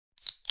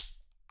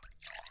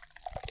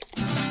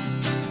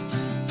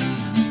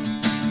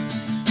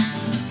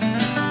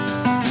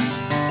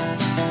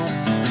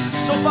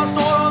soffan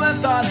står och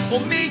väntar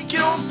och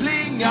mikron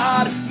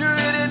plingar. Nu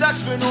är det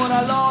dags för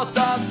några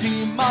lata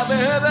timmar.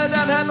 Behöver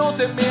den här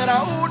låten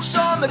mera ord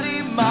som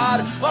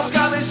rimmar. Vad ska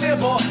vi se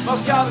på? Vad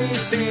ska vi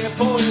se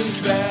på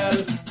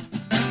ikväll?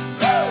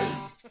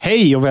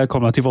 Hej och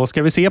välkomna till Vad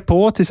ska vi se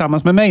på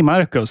tillsammans med mig,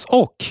 Marcus,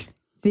 och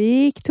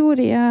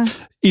Victoria.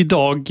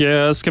 Idag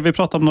ska vi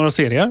prata om några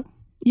serier.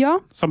 Ja.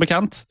 Som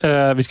bekant.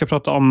 Vi ska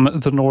prata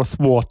om The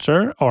North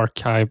Water,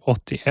 Archive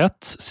 81,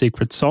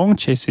 Secret Song,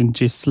 Chasing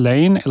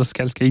Ghislaine,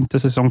 Älskar inte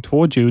säsong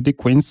 2, Judy,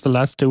 Queens, The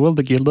Last Duel,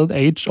 The Gilded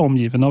Age,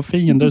 Omgiven av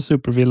fiender,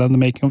 Supervillain, The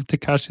Making of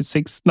Tekashi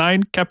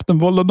 69, Captain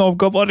Volonov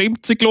gav var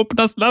rymt,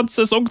 Cyklopernas land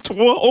säsong 2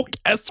 och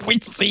As We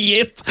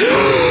See It.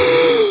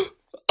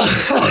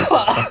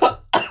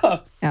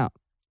 Ja.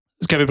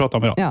 Ska vi prata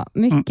om idag? Ja,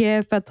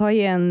 mycket för att ta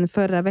igen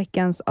förra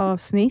veckans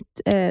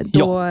avsnitt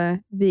då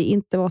vi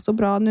inte var så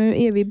bra.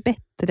 Nu är vi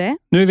bättre.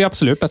 Nu är vi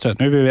absolut bättre.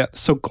 Nu är vi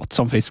så gott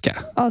som friska.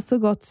 Ja, så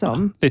gott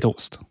som. Lite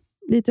host.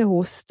 Lite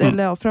host.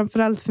 Eller ja,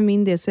 framförallt för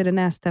min del så är det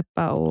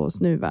nästäppa och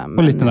snuva. Men,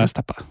 och lite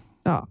nästäppa.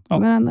 Ja,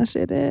 men annars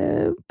är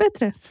det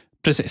bättre.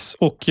 Precis.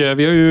 Och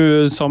vi har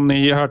ju, som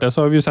ni hörde,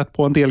 så har vi ju sett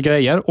på en del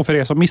grejer. Och för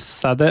er som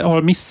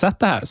har missat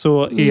det här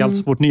så är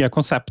alltså vårt nya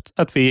koncept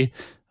att vi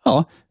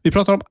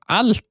pratar om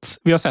allt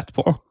vi har sett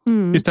på.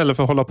 Istället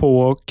för att hålla på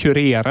och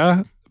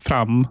kurera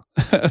fram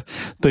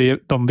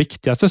de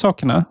viktigaste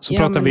sakerna. Så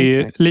pratar vi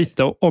exakt.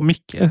 Lite om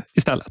mycket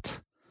istället.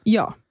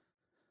 Ja,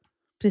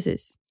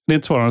 precis. Det är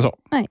inte svårare än så.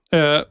 Nej.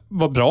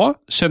 Vad bra.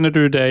 Känner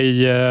du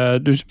dig,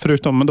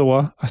 förutom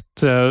då att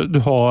du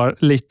har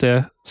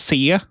lite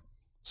C,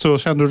 så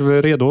känner du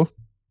dig redo?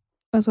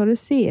 Vad sa du,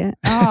 C?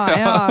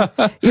 Ja.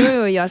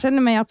 Jo, jag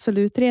känner mig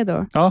absolut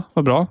redo. Ja,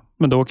 vad bra.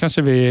 Men då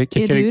kanske vi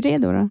kickar... Är du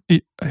redo då?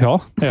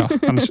 Ja.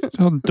 Annars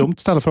är det dumt att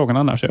ställa frågan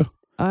annars ju.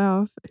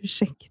 Ja,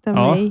 ursäkta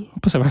mig. Ja,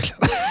 hoppas jag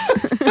verkligen.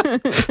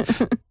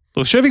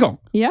 Då kör vi igång.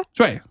 Ja.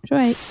 Kör hej.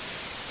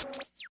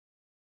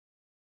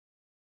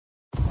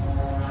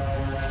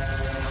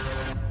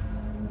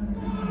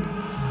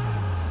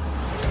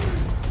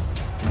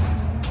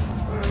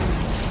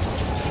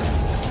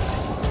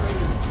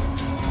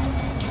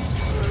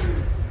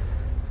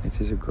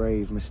 It is a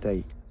grave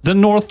mistake. The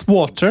North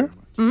Water,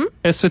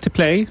 SVT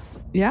Play,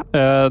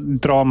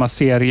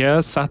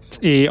 dramaserie satt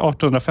i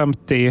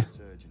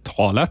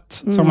 1850-talet,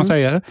 som man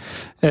säger.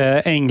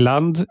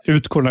 England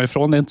utgår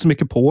ifrån, det är inte så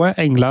mycket på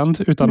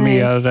England, utan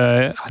mer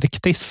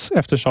Arktis,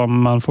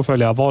 eftersom man får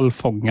följa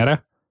valfångare.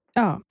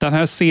 Ja. Den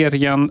här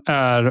serien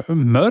är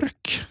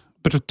mörk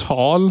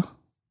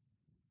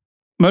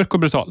och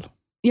brutal.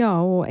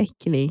 Ja, och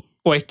äcklig.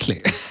 Och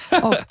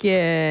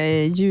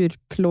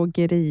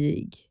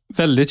djurplågerig.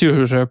 Väldigt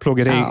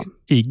djurplågerig.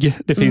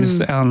 Det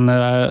finns en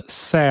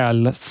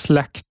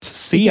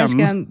sälslaktscen. Jag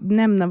ska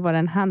nämna vad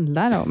den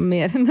handlar om,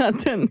 mer än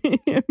att den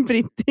är en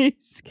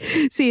brittisk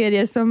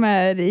serie som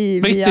är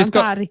i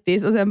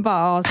Antarktis och sen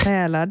bara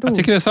sälar då. Jag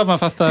tycker det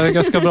sammanfattar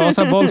ganska bra.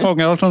 Så här,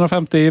 bollfångare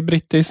 1850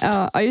 brittiskt.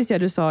 Ja, just det.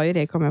 Du sa ju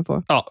det, kom jag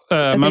på. Ja,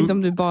 jag tänkte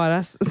om du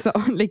bara sa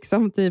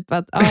liksom typ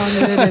att nu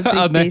är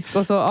det brittisk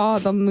och så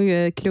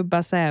de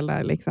klubbar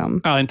sälar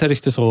liksom. Ja, inte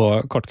riktigt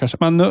så kort kanske.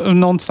 Men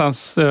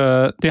någonstans,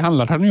 det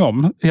handlar han ju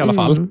om i alla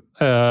fall.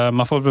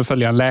 Man får väl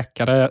följa en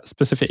läkare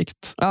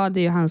specifikt. Ja, det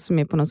är ju han som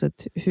är på något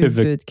sätt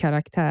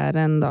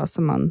huvudkaraktären då,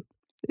 som man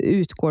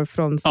utgår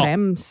från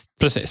främst.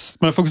 Ja, precis.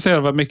 Man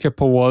fokuserar mycket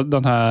på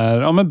den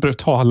här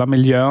brutala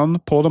miljön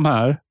på de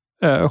här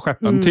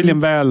skeppen. Till en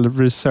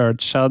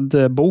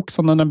väl-researchad bok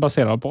som den är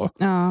baserad på.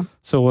 Ja.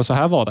 Så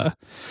här var det.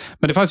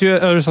 Men det fanns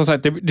ju, som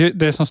sagt,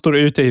 det som står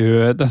ut är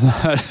ju den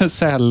här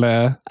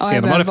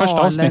sälscenen. Var det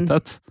första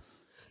avsnittet?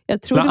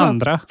 Jag tror det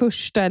var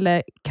första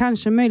eller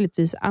kanske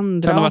möjligtvis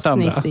andra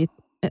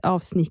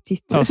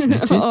avsnittet.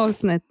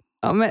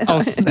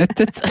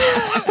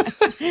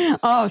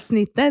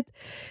 Avsnittet.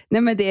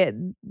 Nej, men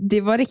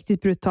det var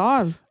riktigt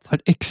brutalt.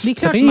 Extremt brutalt. Det är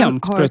klart man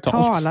har hört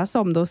brutalt. talas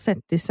om det och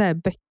sett i så här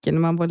böcker när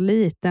man var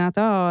liten att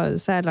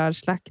sälar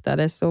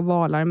slaktades och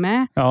valar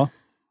med. Ja.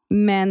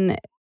 Men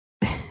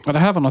det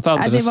här var något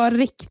alldeles... det var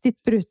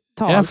riktigt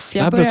brutalt.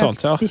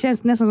 Brutalt, ja. Det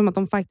känns nästan som att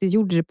de faktiskt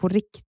gjorde det på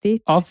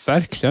riktigt. Ja,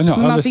 verkligen. Ja.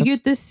 Man fick ju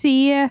inte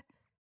se,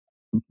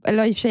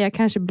 eller i och för sig jag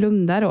kanske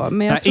blundar då.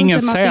 Men jag tror ingen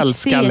inte man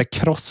sälskalle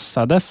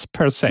krossades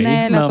per se.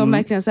 Nej, eller att de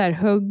verkligen så här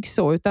högg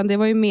så. Utan det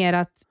var ju mer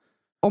att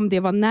om det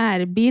var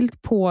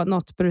närbild på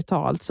något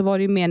brutalt så var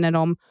det ju mer när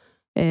de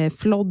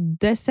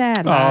flodde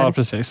sälar. Ja,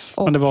 precis.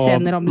 Och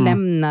sen när de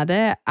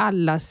lämnade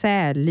alla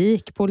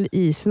sällik på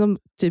isen.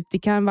 Typ, det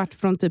kan ha varit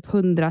från typ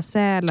 100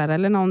 sälar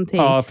eller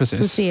någonting. Ja, precis.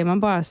 Då ser man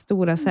bara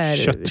stora så här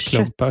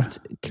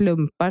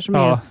köttklumpar som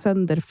är helt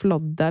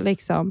sönderflodda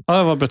liksom. Ja,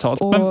 det var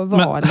brutalt. Och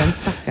valen,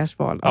 stackars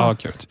val. Ja,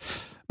 gud.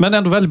 Men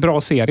ändå väldigt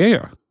bra serie ju.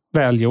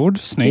 Välgjord,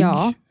 snygg.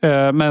 Ja.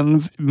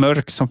 Men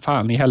mörk som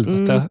fan i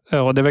helvete.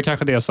 Och det är väl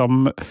kanske det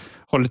som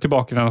håller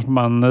tillbaka den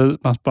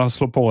att man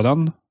slår på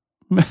den.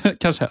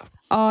 Kanske.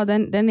 Ja,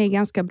 den är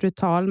ganska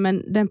brutal,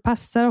 men den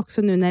passar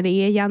också nu när det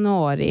är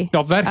januari.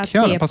 Ja,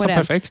 verkligen. Den passar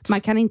perfekt.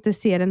 Man kan inte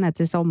se den här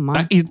till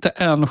sommaren. Nej, inte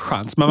en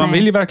chans. Men man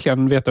vill ju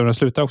verkligen veta hur den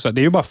slutar också.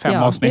 Det är ju bara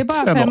 5 avsnitt. Det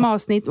är bara 5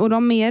 avsnitt och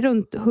de är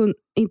runt,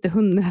 inte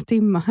 100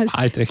 timmar.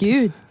 Nej, inte riktigt.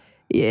 Gud.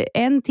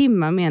 1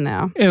 timme menar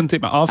jag. 1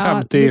 timme,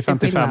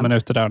 50-55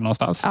 minuter där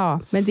någonstans. Ja,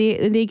 men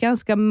det är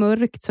ganska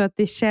mörkt så att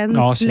det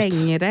känns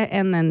längre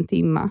än 1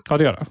 timme. Ja,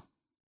 det gör det.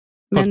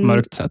 På ett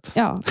mörkt sätt.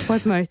 Ja, på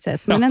ett mörkt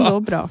sätt. Men ändå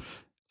bra.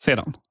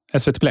 Sedan,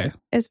 SVT Play.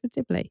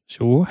 SVT Play.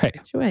 Tjo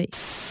hej. Tjo hej.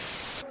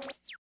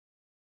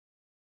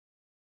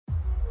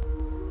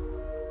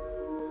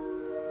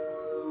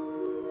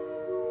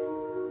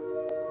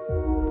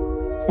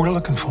 We're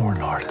looking for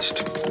an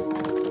artist.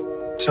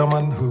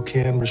 Someone who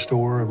can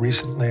restore a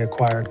recently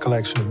acquired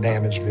collection of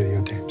damaged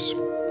videotapes.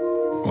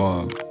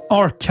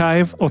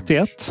 Archive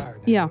 81.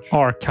 Ja.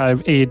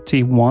 Archive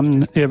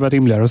 81 är väl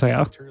rimligare att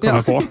säga.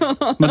 På.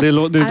 Men det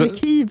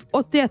Arkiv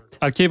 81.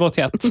 Arkiv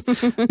 81.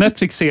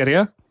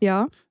 Netflix-serie.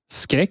 Ja.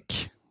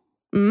 Skräck.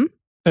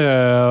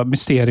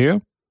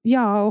 Mysterium.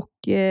 Ja, och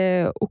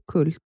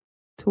ockult.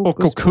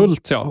 Och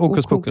ockult, ja.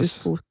 Hokus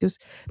pokus.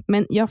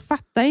 Men jag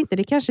fattar inte,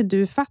 det kanske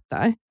du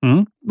fattar.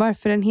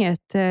 Varför den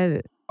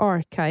heter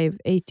Archive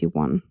 81.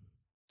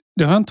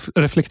 Det har jag inte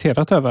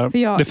reflekterat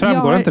över. Det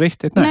framgår inte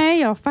riktigt.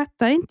 Nej, jag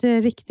fattar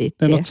inte riktigt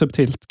det. Är något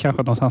subtilt,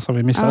 kanske någonstans som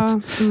vi missat.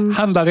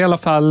 Handlar i alla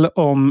fall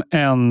om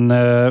en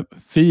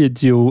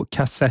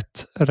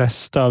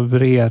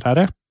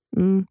videokassettrestaurerare.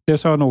 Det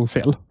sa jag nog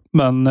fel.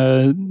 Men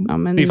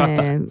vi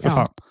fattar, för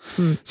fan.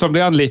 Som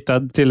blir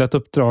anlitad till ett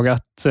uppdrag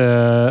att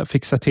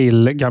fixa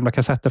till gamla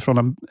kassetter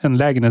från en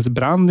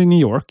lägenhetsbrand i New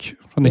York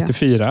från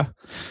 94.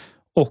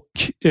 Och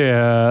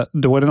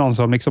då är det någon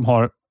som liksom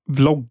har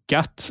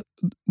vloggat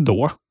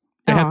då.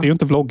 Det hette ju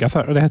inte vlogga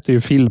förr, det hette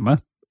ju filmer.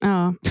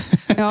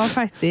 Ja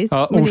faktiskt.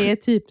 Men det är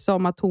typ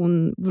som att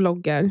hon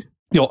vloggar.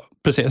 Ja,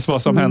 precis.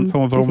 Vad som händer.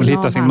 Hon vill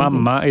hitta sin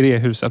mamma i det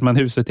huset. Men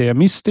huset är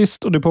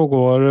mystiskt och det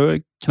pågår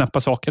knappa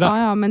saker där.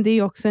 Ja, men det är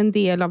ju också en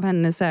del av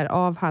hennes här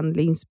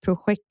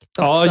avhandlingsprojekt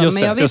också.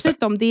 Men jag vet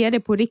inte om det är det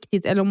på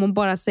riktigt eller om hon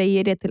bara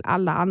säger det till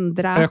alla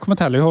andra. Jag kommer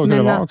inte heller ihåg hur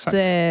det var exakt.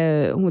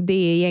 Det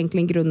är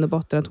egentligen grund och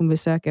botten att hon vill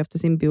söka efter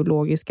sin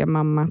biologiska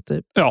mamma.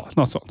 Typ. Ja,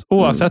 något sånt.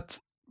 Oavsett,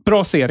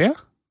 bra serie.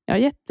 Ja,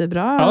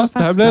 jättebra. Ja, det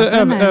här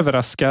blev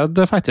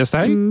överraskad faktiskt.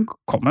 Här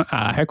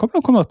kommer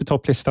de komma upp i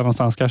topplistan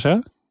någonstans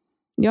kanske.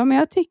 Ja, men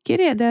jag tycker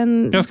det.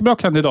 Ganska bra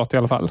kandidat i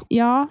alla fall.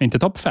 Ja. Inte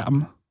topp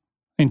 5.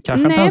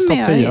 Kanske inte ens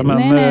topp 10.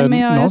 Men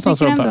jag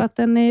tycker ändå att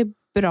den är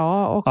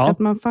bra och att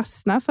man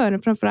fastnar för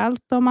den.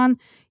 Framförallt om man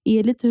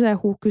är lite så här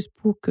hokus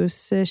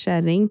pokus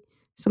kärring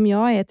som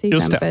jag är till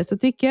exempel. Så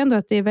tycker jag ändå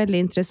att det är väldigt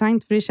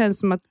intressant. För det känns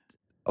som att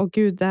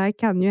det här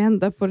kan ju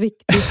hända på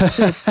riktigt. Fast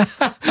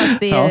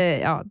det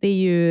är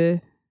ju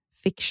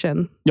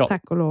fiction. Ja.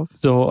 Tack och lov.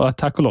 Så,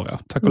 tack och lov, ja.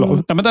 Tack och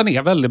lov. Ja, men den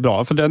är väldigt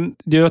bra. För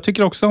jag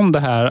tycker också om det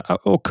här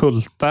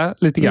ockulta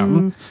lite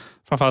grann.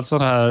 Framförallt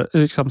sådana här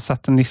liksom,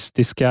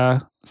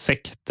 satanistiska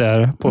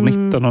sekter på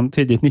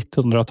tidigt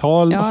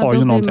 1900-tal har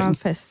ju någonting. Man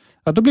fäst.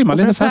 Ja, då blir man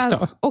lite fäst.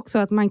 Ja. Också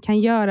att man kan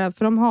göra,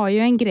 för de har ju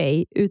en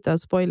grej utan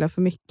att spoila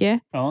för mycket.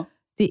 Ja.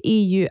 Det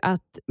är ju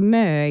att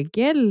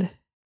mögel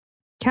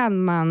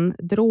kan man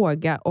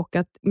droga och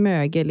att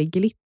mögel är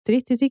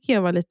glittrigt. Det tycker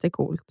jag var lite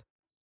coolt.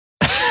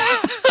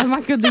 Att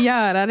man kunde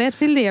göra det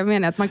till det,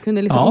 menar att man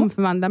kunde liksom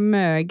omförvandla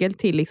mögel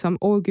till liksom,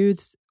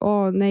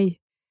 nej.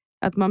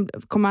 Att man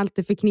kommer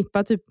alltid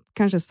förknippa typ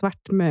kanske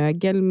svart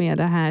mögel med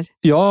det här.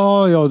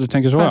 Ja, du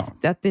tänker så.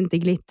 Fast att det inte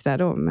glittrar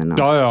då. Men,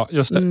 ja,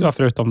 just det. Ja,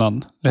 förutom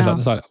den lilla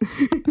detaljen.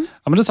 Ja,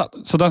 men det är sant.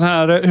 Så den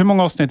här, hur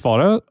många avsnitt var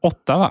det?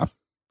 8, va?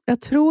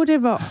 Jag tror det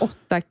var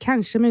 8,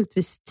 kanske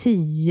möjligtvis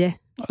 10.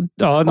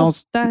 Ja,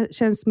 8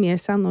 känns mer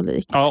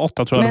sannolikt. Ja,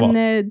 8 tror jag det var.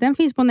 Men den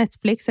finns på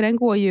Netflix så den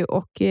går ju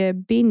och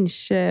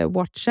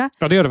binge-watcha.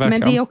 Ja, det gör det verkligen.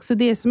 Men det är också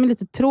det som är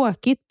lite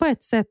tråkigt på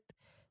ett sätt.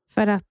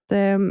 För att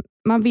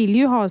man vill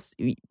ju ha...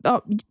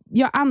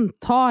 jag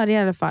antar i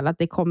alla fall att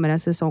det kommer en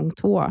säsong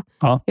 2.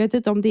 Ja. Jag vet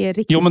inte om det är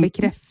riktigt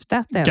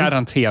bekräftat än.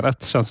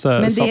 Garanterat känns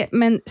det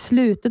men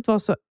slutet var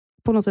så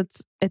på något sätt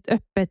ett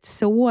öppet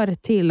sår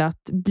till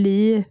att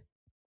bli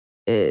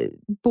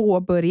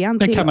påbörjan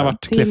till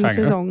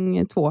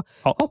säsong 2.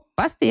 Ja.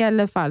 Hoppas det i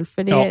alla fall,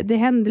 för det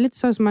hände lite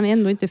så som man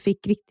ändå inte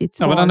fick riktigt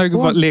svar på. Ja, men den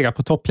har legat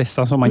på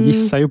topplistan så man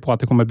gissar ju på att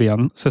det kommer bli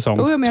en säsong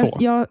 2.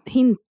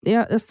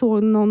 Jag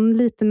såg någon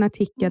liten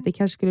artikel att det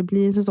kanske skulle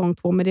bli en säsong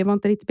 2, men det var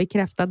inte riktigt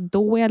bekräftat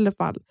då i alla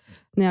fall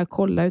när jag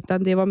kollade,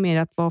 utan det var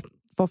mer att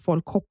vad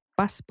folk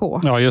hoppas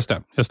på. Ja, just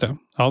det.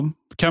 Ja.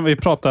 Kan vi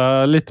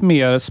prata lite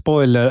mer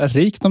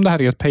spoilerrikt om det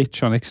här är ett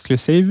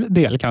Patreon-exklusiv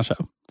del kanske?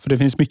 För det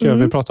finns mycket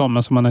vi pratar om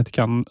men som man inte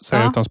kan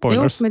säga utan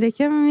spoilers. Jo, men det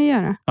kan vi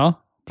göra. Ja,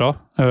 bra.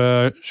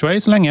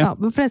 Tjohej så länge. Ja,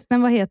 men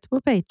förresten, vad heter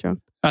på Patreon?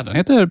 Ja, den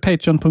heter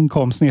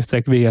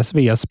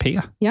patreon.com/vsvsp.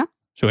 Ja.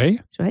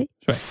 Tjohej. Tjohej.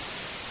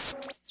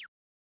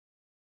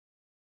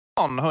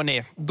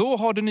 Hörrni, då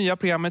har det nya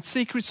programmet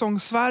Secret Song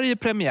Sverige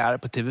premiär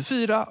på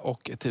TV4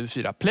 och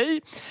TV4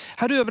 Play.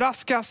 Här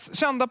överraskas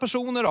kända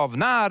personer av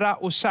nära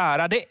och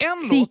kära. Det är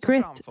en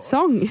Secret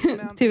Song,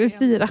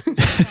 TV4.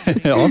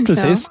 Ja,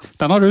 precis. Ja.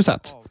 Den har du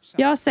sett.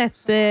 Jag har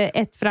sett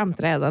ett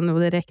framträdande och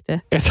det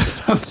räckte. Ett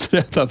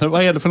framträdande?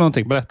 Vad är det för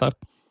någonting? Berätta.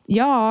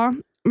 Ja,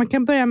 man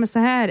kan börja med så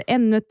här.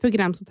 Ännu ett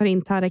program som tar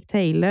in Tarek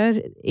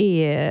Taylor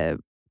är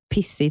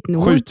pissigt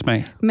nog. Skjut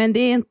mig. Men det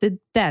är inte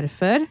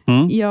därför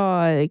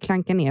jag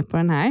klankar ner på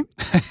den här.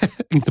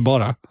 Inte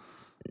bara?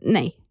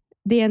 Nej,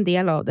 det är en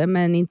del av det,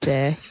 men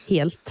inte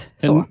helt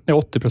så. Det är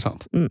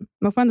 80%.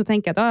 Man får ändå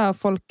tänka att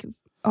folk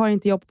har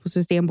inte jobb på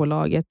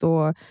Systembolaget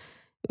och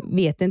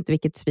vet inte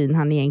vilket svin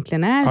han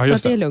egentligen är, så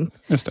att det är lugnt.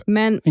 Just det.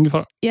 Men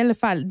i alla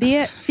fall, det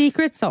är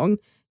Secret Song.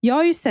 Jag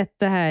har ju sett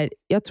det här,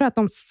 jag tror att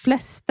de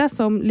flesta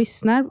som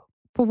lyssnar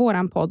på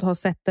våran podd har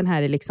sett den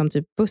här i liksom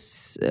typ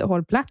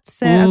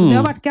busshållplatser. Alltså det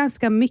har varit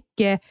ganska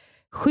mycket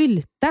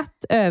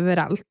skyltat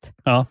överallt.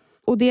 Ja.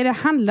 Och det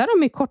handlar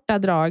om i korta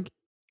drag,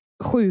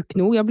 sjuk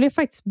nog, jag blev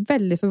faktiskt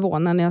väldigt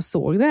förvånad när jag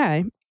såg det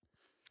här.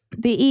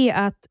 Det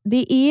är att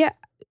det är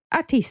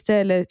artister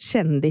eller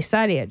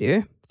kändisar är det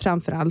ju,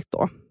 framförallt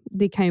då.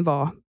 Det kan ju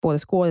vara både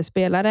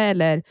skådespelare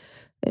eller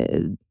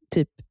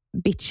typ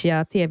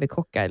bitchiga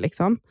tv-kockar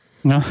liksom.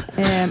 Ja.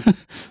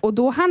 Och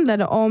då handlar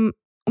det om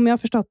jag har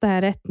förstått det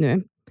här rätt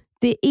nu,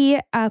 det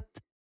är att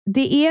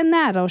det är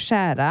nära och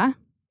kära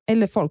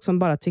eller folk som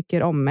bara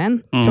tycker om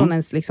en från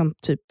ens liksom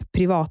typ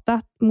privata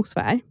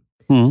atmosfär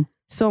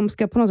som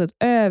ska på något sätt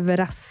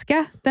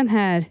överraska den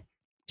här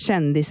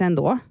kändisen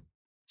då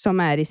som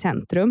är i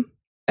centrum.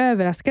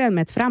 Överraska den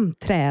med ett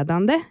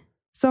framträdande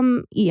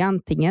som är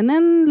antingen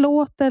en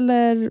låt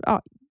eller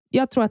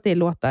jag tror att det är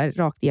låtar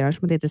rakt igenom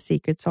som det heter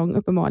Secret Song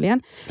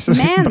uppenbarligen.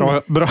 Men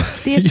bra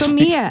det som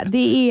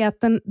är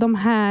att de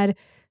här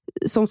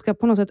som ska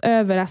på något sätt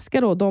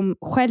överraska då, de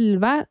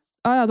själva,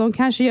 de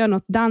kanske gör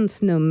något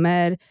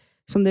dansnummer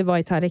som det var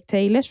i Tarek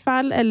Taylors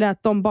fall, eller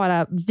att de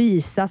bara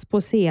visas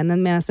på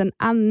scenen medan en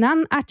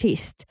annan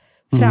artist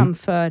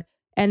framför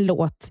en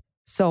låt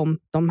som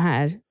de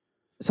här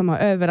som har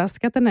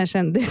överraskat den här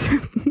kändisen.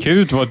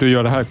 Gud vad du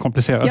gör det här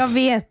komplicerat. Jag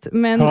vet,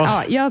 men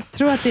jag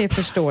tror att det är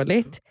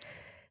förståeligt.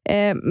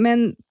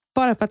 Men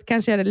bara för att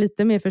kanske göra det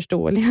lite mer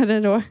förståeligare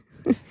då.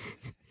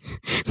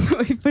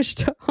 Så i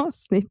första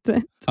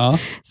avsnittet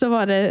så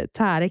var det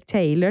Tarek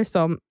Taylor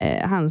som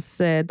hans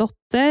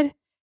dotter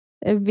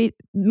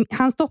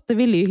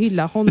ville ju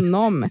hylla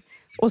honom.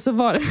 Och så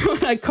var det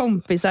några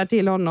kompisar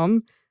till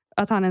honom.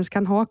 Att han ens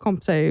kan ha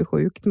kompisar är ju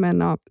sjukt,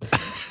 men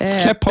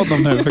släpp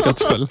honom nu för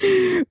Guds skull.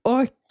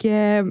 Och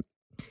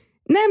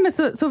nej,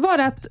 men så var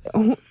det att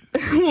hon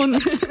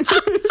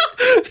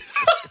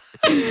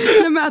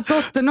nej, men att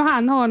dottern och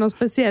han har någon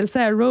speciell så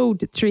här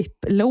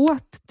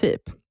roadtrip-låt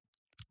typ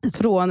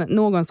från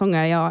någon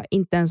sångare jag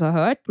inte ens har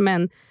hört,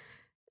 men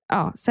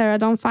Sarah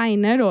Dawn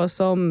Finer då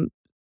som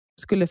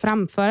skulle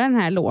framföra den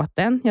här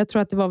låten. Jag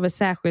tror att det var väl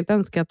särskilt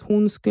önskat att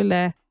hon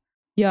skulle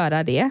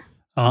göra det.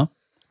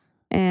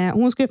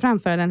 Hon skulle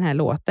framföra den här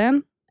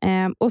låten.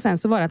 Och sen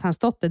så var det att hans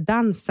dotter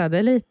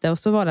dansade lite och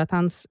så var det att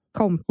hans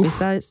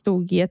kompisar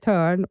stod i ett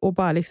hörn och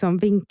bara liksom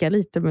vinkade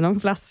lite med någon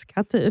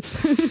flaska typ.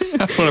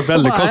 Jag får en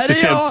väldigt konstig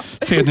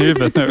scen i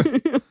huvudet nu.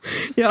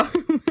 Ja.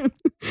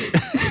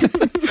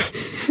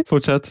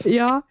 Fortsätt.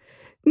 Ja.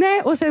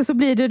 Nej, och sen så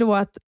blir det då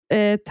att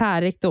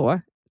Tarek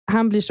då,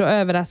 han blir så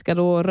överraskad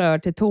och rör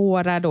till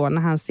tårar då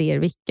när han ser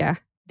vilka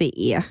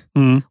det är.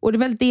 Och det är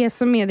väl det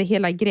som är det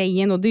hela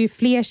grejen, och det är ju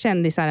fler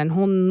kändisar än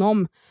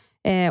honom.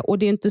 Och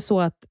det är ju inte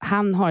så att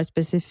han har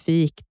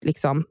specifikt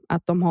liksom,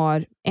 att de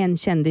har en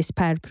kändis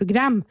per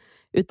program,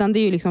 utan det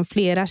är ju liksom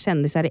flera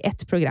kändisar i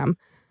ett program.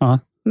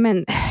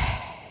 Men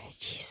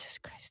Jesus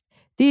Christ,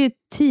 det är ju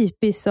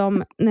typiskt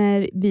som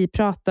när vi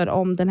pratar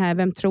om den här,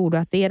 vem tror du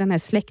att det är, den här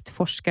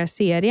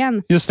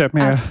släktforskarserien. Just det,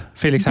 med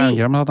Felix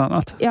Herngren bland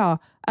annat. Ja,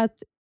 att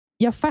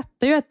jag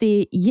fattar ju att det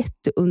är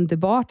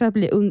jätteunderbart att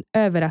bli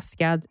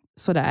överraskad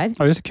sådär.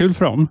 Ja, det är kul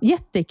för dem.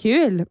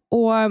 Jättekul.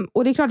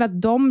 Och det är klart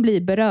att de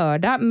blir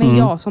berörda, men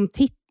jag som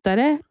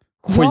tittare,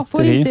 jag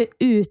får inte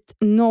ut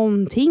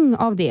någonting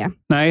av det.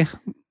 Nej.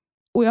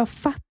 Och jag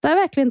fattar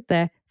verkligen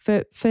inte,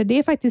 för det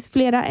är faktiskt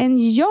flera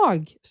än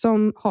jag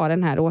som har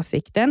den här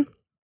åsikten.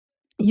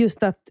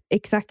 Just att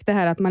exakt det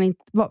här att man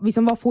inte,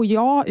 liksom, vad får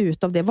jag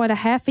ut av det? Vad är det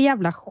här för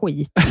jävla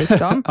skit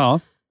liksom?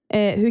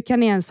 Hur kan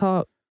ni ens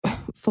ha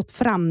fått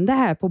fram det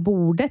här på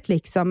bordet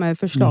liksom, med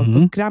förslag på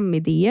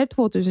programidéer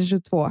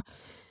 2022?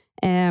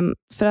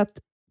 För att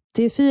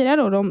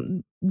TV4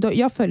 då,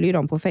 jag följer ju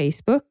dem på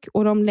Facebook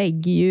och de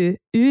lägger ju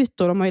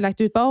ut, och de har ju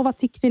lagt ut vad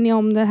tyckte ni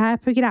om det här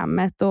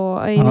programmet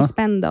och är ni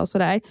spända och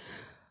sådär.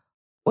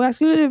 Och jag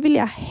skulle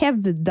vilja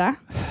hävda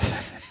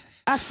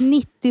att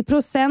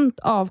 90%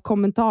 av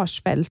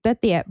kommentarsfältet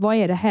är, vad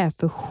är det här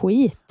för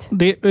skit?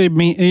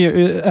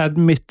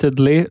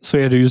 Admittedly så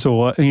är det ju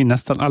så i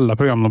nästan alla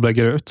program de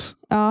lägger ut.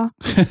 Ja,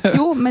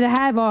 jo, men det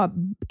här var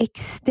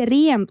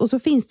extremt. Och så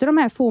finns det de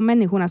här få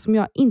människorna som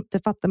jag inte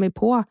fattar mig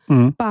på.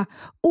 Bara,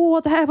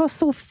 det här var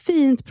så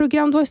fint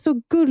program. Det var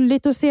så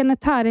gulligt att se när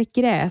Tarek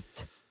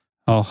grät.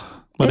 Ja,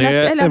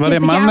 var det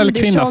man eller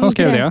kvinna som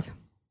skrev det?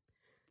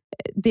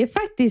 Det är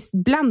faktiskt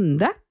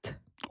blandat.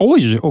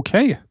 Oj,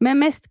 okej. Men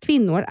mest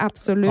kvinnor,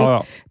 absolut.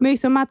 Ja. Men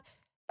liksom att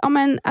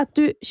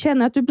du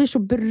känner att du blir så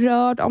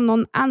berörd av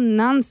någon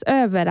annans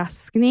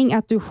överraskning.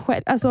 Att du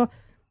själv... Alltså,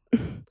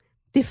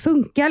 det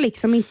funkar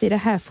liksom inte i det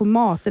här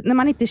formatet. När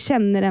man inte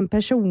känner den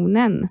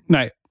personen.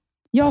 Nej.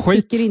 Jag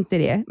tycker inte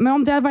det. Men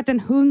om det hade varit en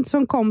hund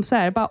som kom så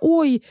här. Bara,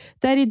 oj,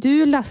 där är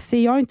du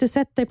Lassie. Jag har inte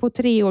sett dig på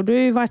 3 år. Du har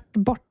ju varit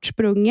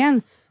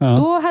bortsprungen. Ja.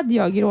 Då hade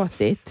jag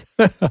gråtit.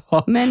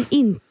 Men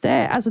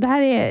inte. Alltså det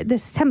här är det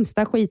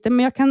sämsta skiten.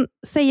 Men jag kan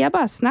säga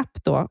bara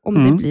snabbt då.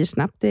 Om det blir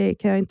snabbt. Det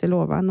kan jag inte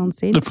lova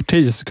någonsin. Du får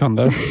 10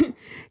 sekunder.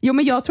 Jo,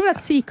 men jag tror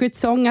att Secret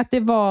Song. Att det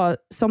var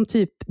som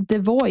typ The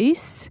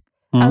Voice.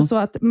 Alltså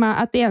att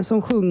det är en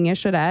som sjunger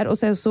sådär. Och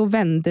sen så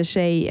vänder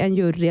sig en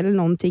jury eller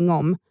någonting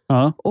om.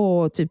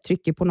 Och typ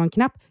trycker på någon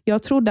knapp.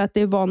 Jag trodde att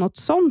det var något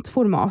sånt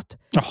format.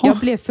 Jaha. Jag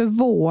blev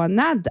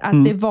förvånad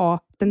att det var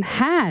den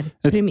här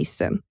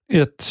premissen.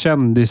 Ett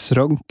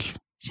kändisrunk.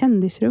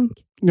 Kändisrunk?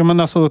 Ja, men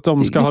alltså att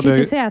de ska du ha kan det...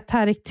 inte säga att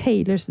Tarek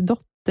Taylors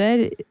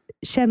dotter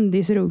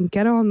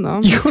kändisrunkar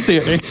honom. Jo,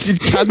 det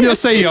kan jag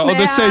säga och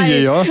det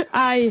säger jag.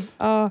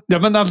 Ja,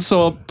 men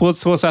alltså på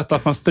så sätt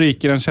att man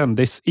stryker en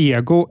kändis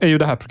ego är ju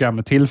det här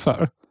programmet till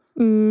för.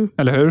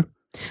 Eller hur?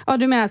 Ja,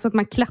 du menar alltså att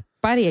man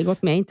klappar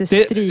egot med, inte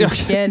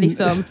stryker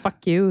liksom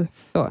fuck you.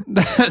 Så.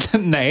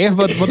 Nej,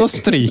 vadå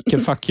stryker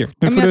fuck you?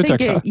 Nu får du utveckla.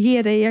 Tänker,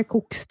 ge dig en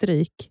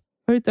kokstryk.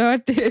 Har du inte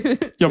hört det?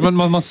 Ja, men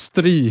man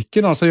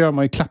stryker någon så gör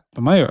man ju,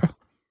 klappar man ju.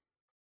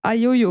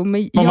 Jo,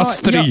 men man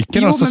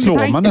stryker någon så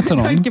slår man inte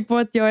någon. Med tanke på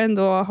att jag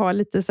ändå har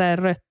lite så här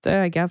rött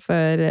öga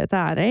för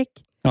Tarek.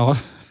 Ja.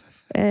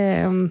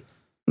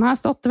 Men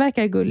hans dotter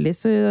verkar gullig,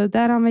 så där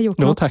har han väl gjort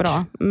något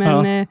bra.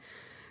 Men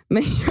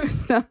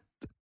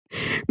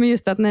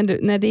just att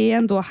när det är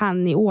ändå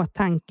han i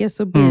åtanke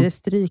så blir det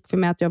stryk för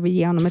mig att jag vill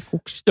ge honom ett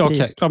kokstryk.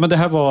 Okay. Ja, men det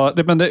här var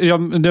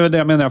det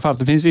jag menar i alla fall.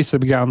 Det finns vissa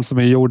program som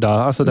är gjorda,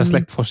 alltså där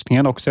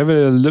släktforskningen också är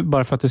väl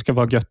bara för att det ska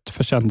vara gött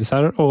för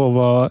kändisar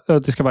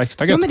och det ska vara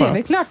extra gött. Ja, men det är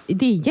väl klart,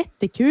 det är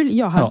jättekul.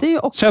 Jag hade ju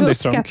också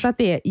uppskattat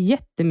det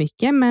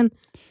jättemycket, men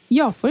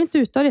jag får inte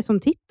ut av det som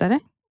tittare.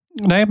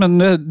 Nej,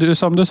 men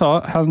som du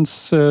sa,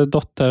 hans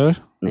dotter...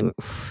 Nej, men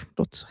det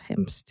låter så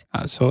hemskt.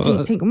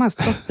 Alltså, tänk om hans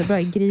dotter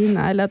börjar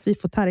grina eller att vi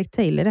får Tarek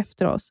Taylor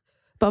efter oss.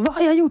 Bara, vad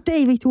har jag gjort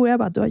dig, Victoria?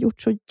 Bara, du har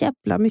gjort så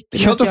jävla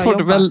mycket. Ja,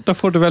 då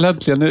får du väl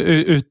äntligen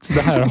ut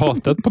det här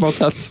hatet på något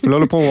sätt. Vi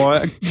håller på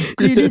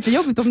det är ju lite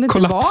jobbigt om det inte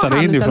var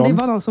han, utan det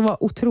var någon som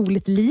var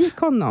otroligt lik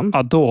honom.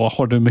 Ja, då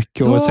har du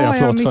mycket att säga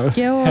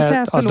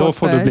förlåt för. Då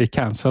får du bli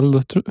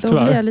cancelled, tyvärr.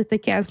 Då blir jag lite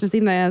cancelled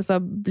innan jag ens har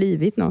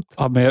blivit något.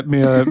 Ja,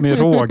 med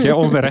råge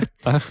och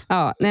berätta.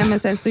 Ja, nej, men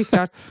sen så är det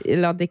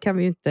klart, det kan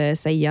vi ju inte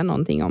säga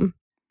någonting om.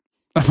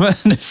 Men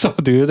nu sa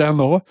du ju det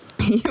ändå.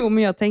 Jo,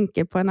 men jag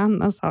tänker på en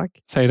annan sak.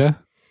 Säg det.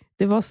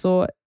 Det var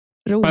så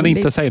roligt. Men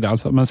inte säg det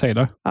alltså, men säg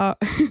det. Ja,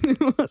 det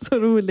var så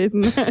roligt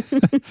när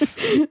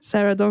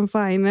Sarah Dawn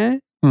Finer,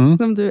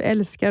 som du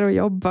älskar att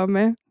jobba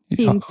med.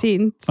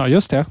 Hint. Ja,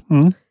 just det.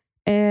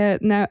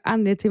 När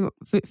anledningen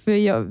till... För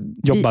jag,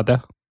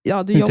 jobbade.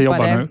 Ja, du inte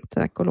jobbade,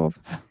 tack och lov.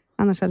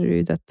 Annars hade du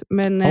ju dött.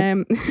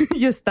 Men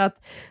just att,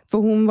 för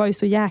hon var ju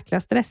så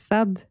jäkla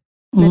stressad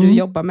när du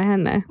jobbade med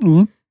henne.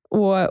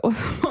 Och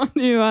så var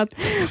det ju att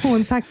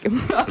hon tackade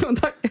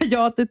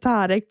ja till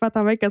Tarek för att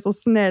han verkar så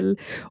snäll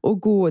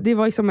och god. Det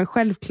var ju som en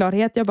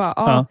självklarhet. Jag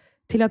bara,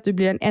 till att du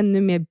blir en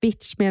ännu mer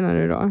bitch, menar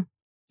du då?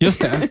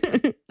 Just det.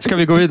 Ska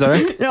vi gå vidare?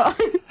 Ja.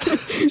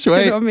 Ska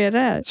du ha med det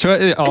här?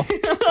 Ja.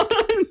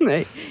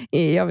 Nej,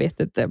 jag vet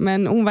inte.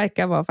 Men hon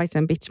verkar vara faktiskt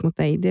en bitch mot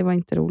dig. Det var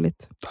inte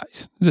roligt.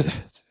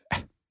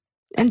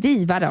 En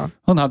diva då?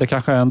 Hon hade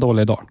kanske en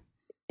dålig dag.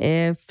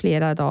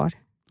 Flera dagar.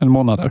 En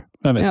månader.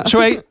 Jag vet.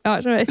 Tjoej!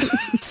 Ja, tjoej.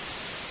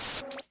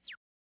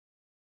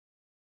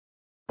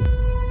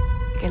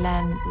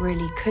 Glenn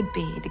really could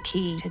be the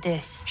key to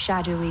this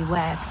shadowy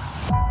web.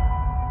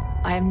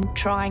 I am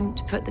trying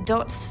to put the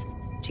dots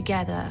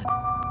together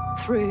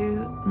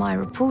through my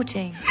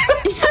reporting.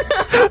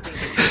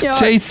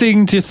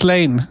 Chasing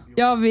Ghislaine.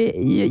 Ja,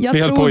 vi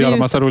höll på att göra en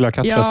massa roliga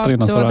kattfester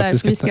innan.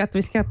 Ja,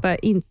 vi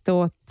skrattar inte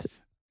åt...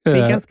 Det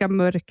är ganska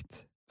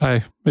mörkt.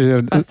 Nej.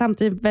 Fast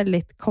samtidigt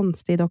väldigt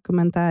konstig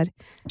dokumentär.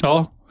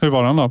 Ja, hur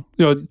var den då?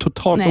 Jag är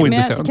totalt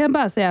ointresserad. Men jag kan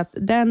bara säga att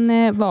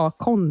den var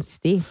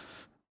konstig.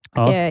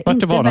 Ja,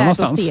 inte värd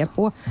att se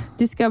på.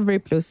 Discovery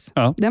Plus.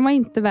 Ja. Den var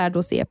inte värd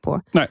att se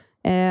på. Nej.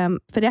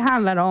 För det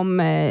handlar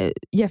om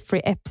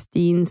Jeffrey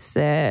Epsteins,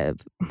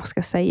 vad ska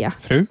jag säga?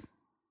 Fru?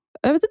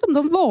 Jag vet inte om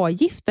de var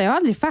gifta. Jag har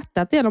aldrig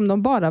fattat det, om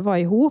de bara var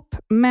ihop.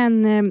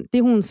 Men det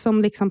är hon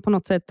som liksom på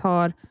något sätt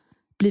har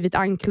blivit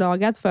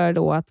anklagad för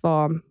då att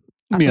vara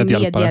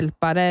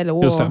medhjälpare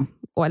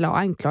eller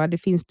anklagad. Det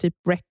finns typ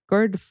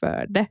record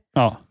för det.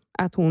 Ja.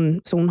 Att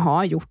hon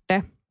har gjort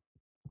det.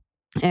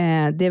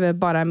 Det är väl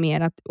bara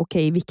mer att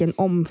vilken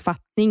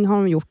omfattning har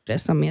hon gjort det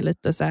som är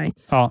lite så här.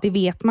 Ja. Det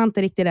vet man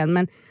inte riktigt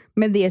än.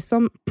 Men det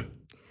som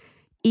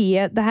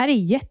det här är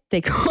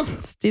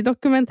jättekonstig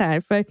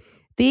dokumentär, för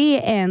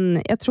det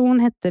är jag tror hon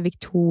hette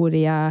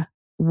Victoria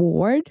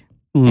Ward,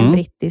 en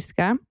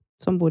brittiska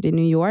som bodde i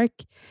New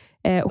York.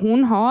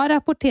 Hon har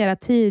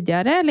rapporterat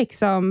tidigare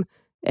liksom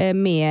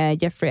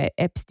med Jeffrey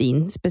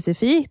Epstein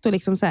specifikt och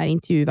liksom så här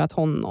intervjuat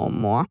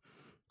honom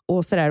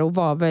och sådär, och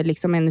var väl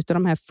liksom en av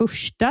de här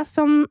första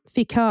som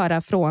fick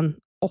höra från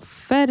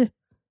offer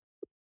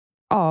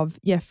av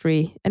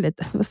Jeffrey, eller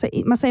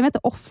man säger inte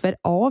offer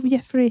av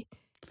Jeffrey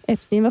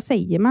Epstein, vad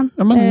säger man?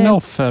 Ja, men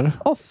offer.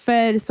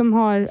 Offer som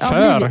har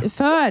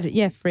för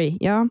Jeffrey,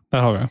 ja. Där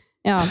har vi.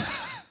 Ja.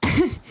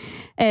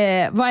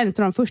 Var en av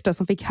de första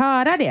som fick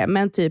höra det,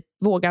 men typ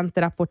vågade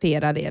inte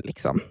rapportera det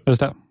liksom. Just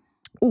det.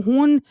 Och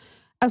hon,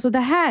 alltså det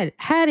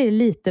här är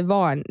lite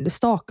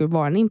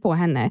stalkervarning på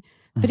henne.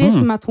 För det är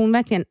som att hon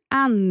verkligen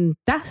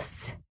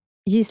andas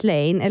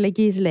Ghislaine,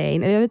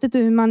 eller jag vet inte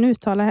hur man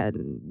uttalar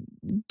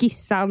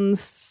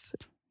Gissans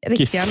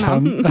riktiga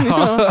namn.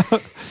 Ja.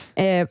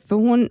 För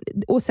hon,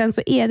 och sen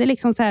så är det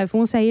liksom så här, för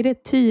hon säger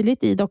det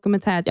tydligt i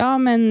dokumentären, ja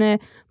men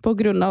på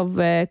grund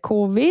av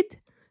covid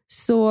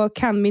så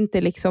kan vi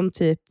inte liksom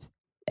typ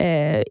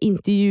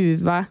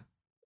intervjua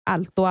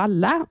allt och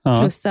alla.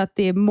 Ja. Plus att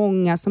det är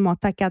många som har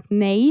tackat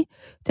nej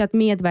till att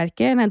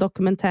medverka i den här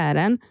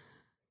dokumentären.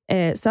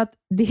 Så att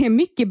det är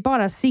mycket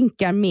bara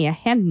synkar med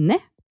henne.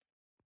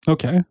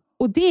 Okej.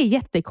 Och det är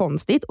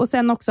jättekonstigt. Och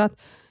sen också att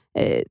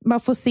man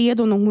får se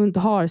då när hon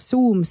har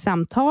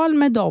Zoom-samtal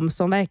med dem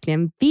som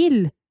verkligen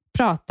vill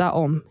prata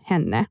om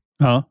henne.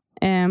 Ja.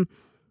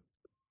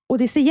 Och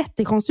det ser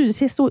jättekonstigt ut. Det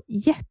ser så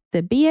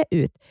jättebe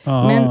ut.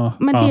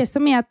 Men det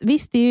som är att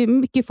visst, det är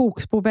mycket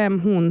fokus på vem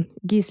hon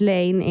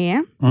Ghislaine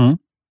är.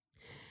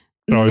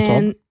 Bra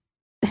men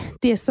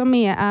det som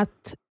är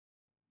att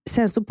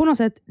sen så på något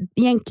sätt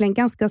egentligen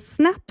ganska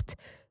snabbt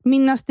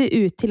minnas det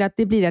ut till att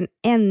det blir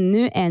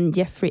ännu en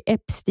Jeffrey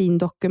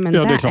Epstein-dokumentär.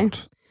 Ja, det är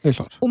klart. Det är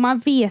klart. Och man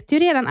vet ju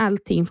redan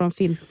allting från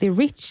Filthy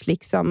Rich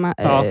liksom.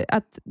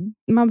 Att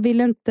man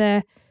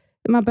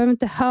behöver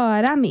inte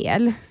höra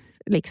mer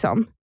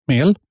liksom.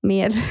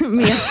 Mer.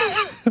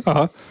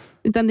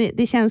 Utan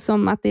det känns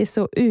som att det är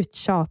så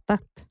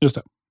uttjatat. Just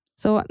det.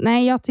 Så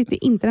nej, jag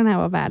tyckte inte den här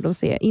var värd att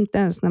se. Inte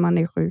ens när man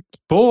är sjuk.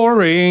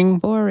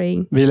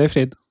 Boring. Vila i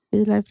frid.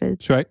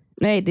 Sure.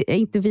 Nej, det är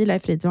inte vila i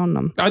frid för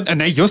honom.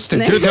 Nej, just det.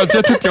 Nej.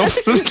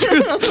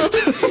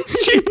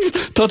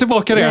 Shit, ta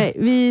tillbaka det. Nej,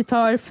 vi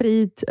tar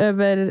frid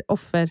över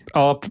offer.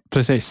 Ja,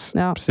 precis.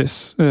 Ja.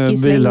 Precis.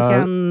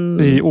 Vila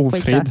i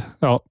ofrid.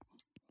 Ja.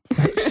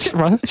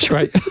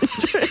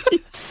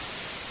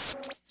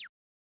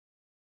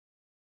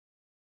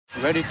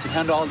 Ready to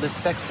handle all this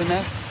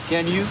sexiness? Can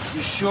you?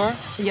 You sure?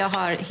 Jag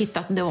har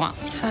hittat Doan.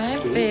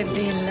 Hi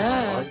baby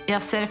love.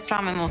 Jag ser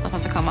fram emot att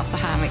han ska komma så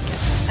här mycket.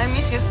 I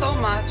miss you so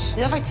much.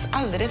 Jag har faktiskt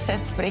aldrig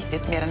sett på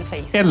riktigt mer än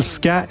face.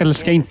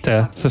 Älska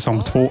inte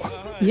säsong 2.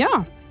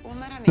 Ja.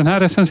 Den här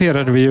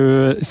recenserade vi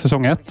ju i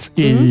säsong 1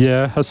 i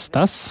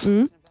höstas.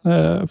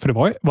 För det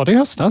var det i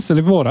höstas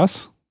eller i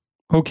våras?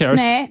 Who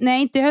cares?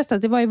 Nej, inte i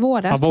höstas. Det var i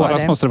våras. Ja,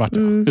 våras måste det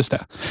varit. Just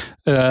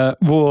det.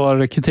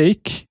 Vår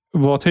kritik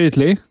var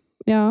tydlig.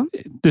 Ja.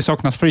 Det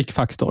saknas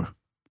freakfaktor.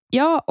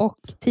 Ja, och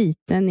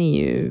titeln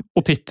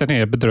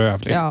är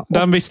bedrövlig. Ja,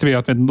 Den visste vi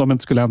att de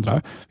inte skulle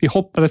ändra. Vi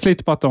hoppades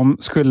lite på att de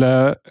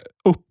skulle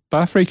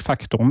uppa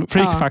freakfaktorn.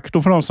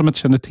 Freakfaktorn för de som inte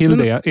känner till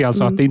det är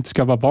alltså att det inte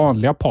ska vara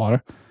vanliga par.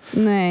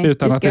 Nej,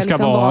 utan att det ska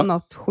liksom vara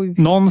något sjukt.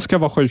 Någon ska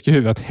vara sjuk i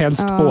huvudet,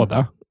 helst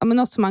båda. Ja, men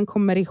något som man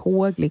kommer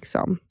ihåg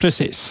liksom.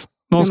 Precis.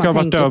 Någon ska ha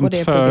varit dömd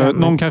för,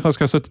 någon kanske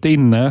ska ha suttit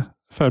inne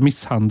för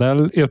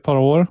misshandel i ett par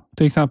år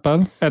till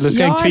exempel. Eller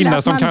ska en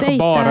kvinna som kanske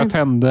bara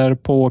tänder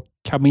på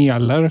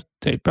kameler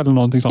typ, eller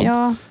någonting sånt.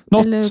 Ja,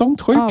 något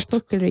sånt sjukt. Ja,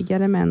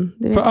 puckelryggade män.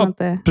 Det vet man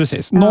inte.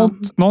 Precis.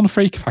 Någon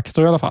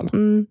freak-faktor i alla fall.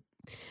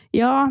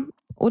 Ja,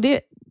 och det,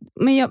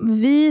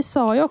 men vi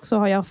sa ju också,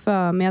 har jag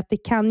för mig, att det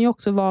kan ju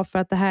också vara för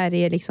att det här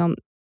är liksom,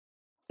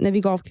 när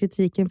vi gav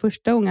kritiken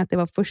första gången, att det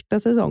var första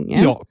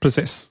säsongen. Ja,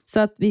 precis. Så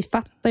att vi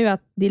fattar ju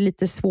att det är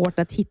lite svårt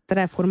att hitta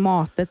det här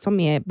formatet som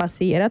är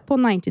baserat på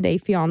 90 Day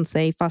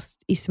Fiancé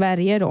fast i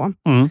Sverige då.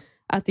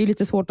 Att det är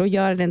lite svårt att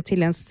göra den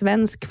till en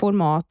svensk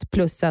format,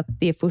 plus att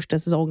det är första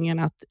säsongen,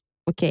 att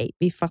okej,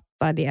 vi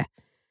fattar det.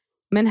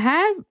 Men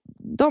här,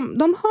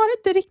 de har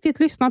inte riktigt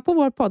lyssnat på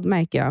vår podd,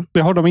 märker jag. Det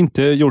har de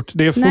inte gjort.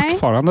 Det är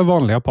fortfarande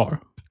vanliga par.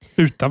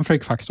 Utan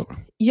freakfaktor.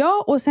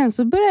 Ja, och sen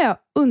så börjar jag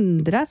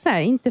undra så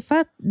här, inte för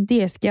att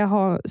det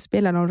ska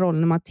spela någon roll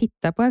när man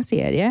tittar på en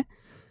serie,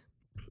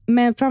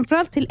 men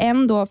framförallt till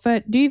en då,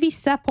 för det är ju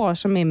vissa par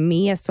som är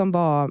med som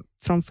var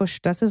från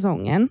första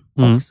säsongen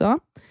också.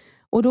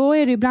 Och då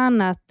är det ju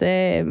bland annat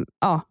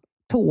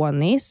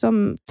Tony,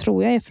 som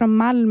tror jag är från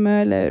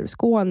Malmö eller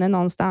Skåne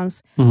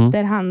någonstans,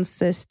 där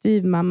hans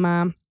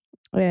styvmamma,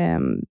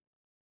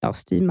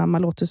 styvmamma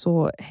låter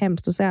så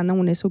hemskt att säga när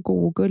hon är så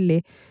god och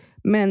gullig.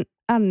 Men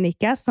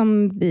Annika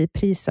som vi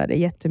prisade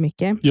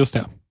jättemycket. Just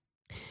det.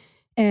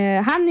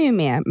 Han är ju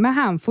med, men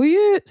han får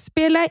ju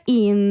spela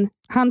in.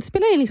 Han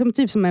spelar in liksom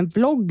typ som en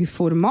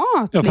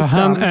vloggformat. Ja, för liksom.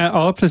 han är,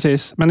 ja,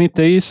 precis. Men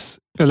inte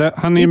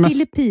han är I mest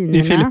Filippinerna.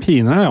 I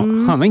Filippinerna, ja.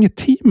 Han har inget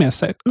team med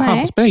sig. Nej. Han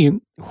får spela in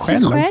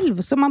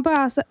själv. Så man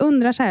bara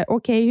undrar så här,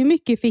 okej, hur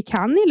mycket fick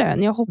han i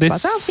lön? Jag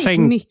hoppas han fick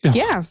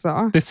mycket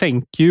alltså. Det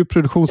sänker ju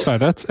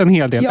produktionsvärdet en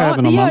hel del. Ja,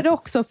 även det om gör det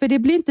också, för det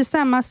blir inte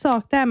samma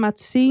sak där med att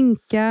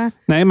synka.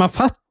 Nej, man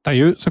fattar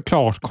ju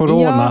såklart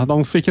corona. Ja.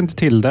 De fick inte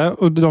till det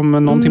och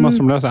någonting måste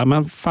de lösa.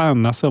 Men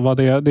fan alltså,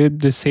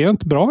 det ser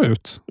inte bra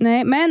ut.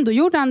 Nej, men ändå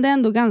gjorde han det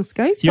ändå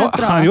ganska hyfsat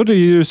bra. Han gjorde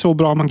ju så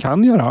bra man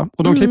kan göra.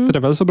 Och de klippte det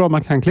väl så bra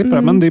man kan klippa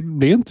det. Men det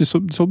blir inte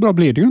så bra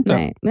blir det ju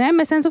inte. Nej,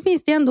 men sen så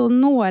finns det ändå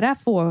några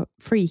få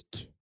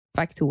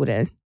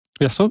freak-faktorer.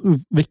 Jaså,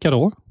 vilka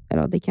då?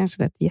 Ja, det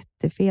kanske lät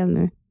jättefel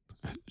nu.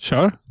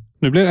 Kör.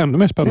 Nu blir det ännu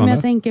mer spännande. Men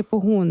jag tänker på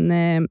hon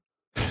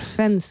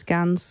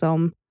svenskan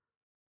som,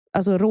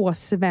 alltså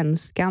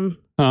råsvenskan.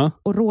 Ja.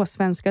 Och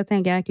råsvenska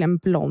tänker jag verkligen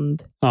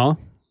blond. Ja.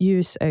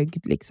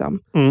 Ljusögd liksom.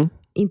 Mm.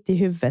 Inte i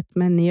huvudet,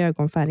 men i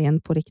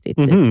ögonfärgen på riktigt.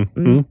 Typ.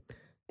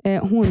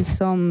 Hon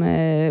som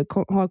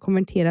har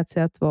kommenterat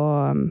sig att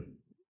vara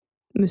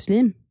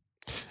muslim.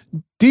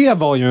 Det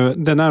var ju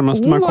det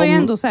närmaste man kom. Hon var ju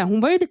ändå så här, hon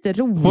var ju lite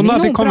rolig. Hon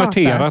hade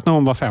konverterat när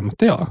hon var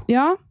 50, ja.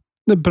 Ja.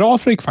 Det är bra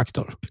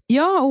freakfaktor.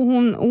 Ja, och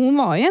hon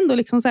var ju ändå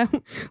liksom så här,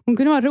 hon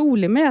kunde vara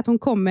rolig med att hon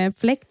kom med en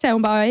fläkt.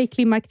 Hon bara, i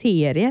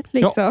klimakteriet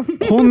liksom.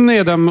 Ja,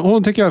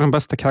 hon tycker jag är den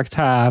bästa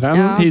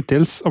karaktären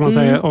hittills. Om man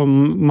säger,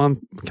 om man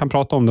kan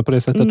prata om det på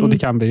det sättet. Och det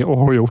kan vi och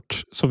har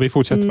gjort. Så vi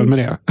fortsätter väl med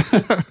det.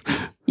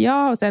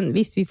 Ja, och sen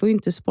visst, vi får ju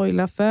inte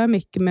spoila för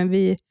mycket. Men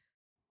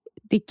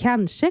det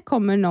kanske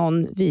kommer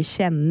någon vi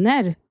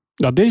känner.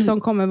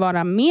 Som kommer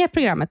vara med i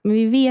programmet. Men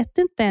vi vet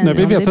inte än. Nej,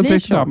 vi vet inte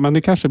riktigt, men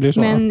det kanske blir så.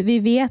 Men vi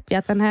vet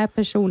att den här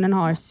personen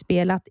har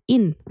spelat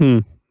in.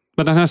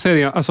 Men den här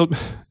serien, alltså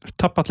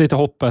tappat lite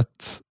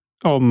hoppet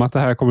om att det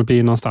här kommer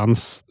bli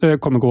någonstans,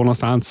 kommer gå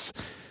någonstans.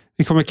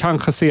 Vi kommer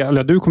kanske se,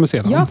 eller du kommer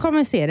se den. Jag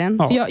kommer se den.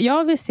 Ja. För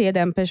jag vill se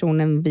den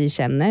personen vi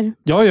känner.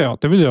 Ja,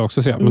 det vill jag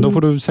också se. Men då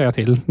får du säga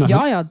till.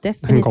 Ja,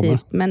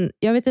 definitivt. Men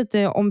jag vet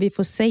inte om vi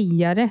får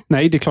säga det.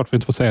 Nej, det är klart vi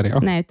inte får säga det. Ja.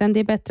 Nej, utan det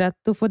är bättre att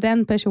då får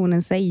den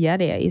personen säga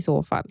det i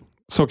så fall.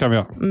 Så kan vi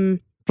göra.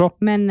 Bra.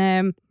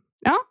 Men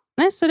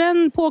så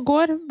den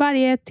pågår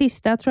varje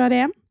tisdag, tror jag det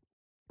är.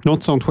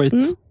 Något sånt skit.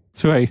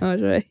 Så hej.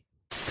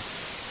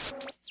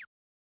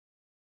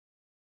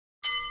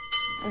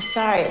 I'm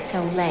sorry it's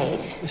so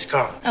late. Miss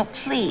Carl. Oh,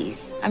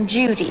 please. I'm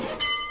Judy.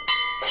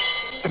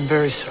 I'm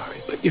very sorry,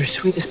 but your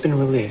suite has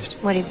been released.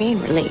 What do you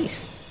mean,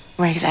 released?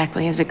 Where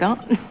exactly is it gone?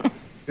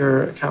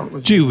 Your account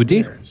was...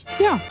 Judy.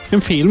 Ja.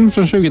 En film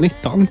från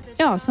 2019.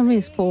 Ja, som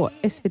finns på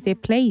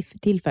SVT Play för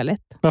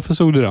tillfället. Varför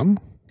såg du den?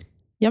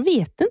 Jag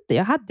vet inte.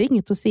 Jag hade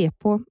inget att se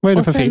på. Vad är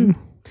det för film?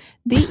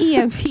 Det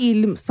är en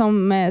film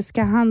som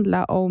ska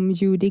handla om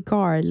Judy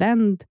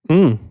Garland.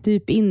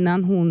 Typ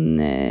innan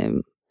hon...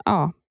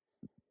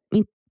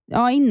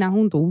 innan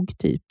hon dog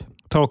typ.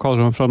 Ta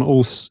Karlsson från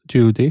Oz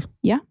Judy.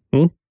 Ja.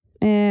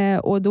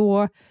 Och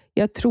då,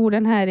 jag tror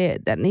den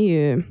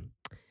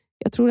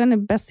är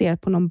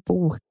baserad på någon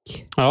bok.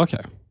 Ja,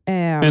 okej.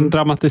 En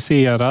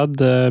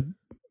dramatiserad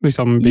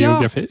liksom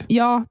biografi.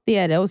 Ja, det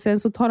är det. Och sen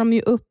så tar de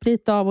ju upp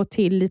lite av och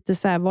till lite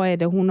så här, vad är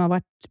det hon har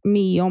varit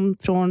med om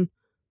från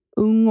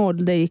ung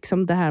ålder,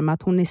 liksom det här med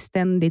att hon är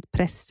ständigt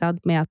pressad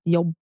med att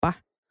jobba.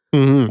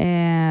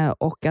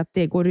 Och att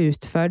det går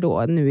ut för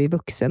då nu i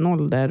vuxen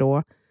ålder,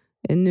 och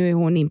nu är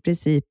hon i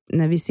princip,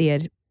 när vi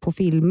ser på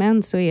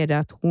filmen så är det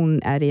att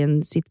hon är i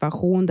en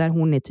situation där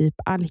hon är typ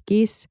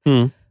alkis.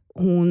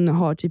 Hon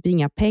har typ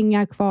inga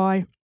pengar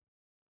kvar.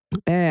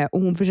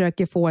 Och hon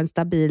försöker få en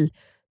stabil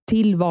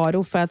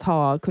tillvaro för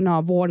att kunna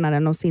ha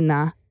vårdnaden om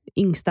sina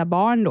yngsta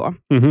barn då.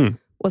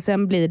 Och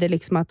sen blir det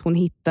liksom att hon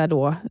hittar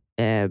då,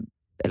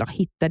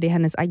 hittar det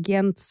hennes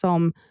agent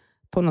som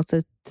på något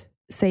sätt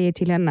säger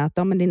till henne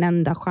att men din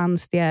enda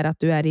chans det är att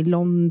du är i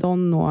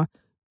London och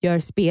gör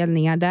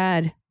spelningar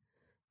där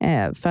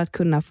för att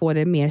kunna få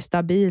det mer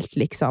stabilt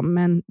liksom.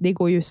 Men det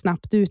går ju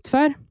snabbt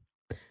utför.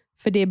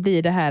 För det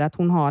blir det här att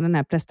hon har den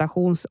här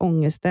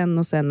prestationsångesten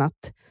och sen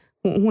att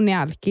hon är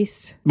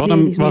alkis.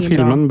 Var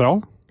filmen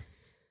bra?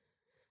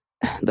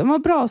 De var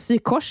bra att sy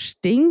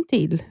korsning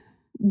till.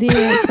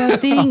 Så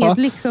att det är inget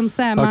liksom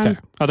så här man...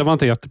 Ja, det var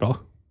inte jättebra.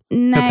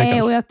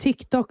 Nej, och jag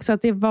tyckte också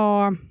att det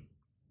var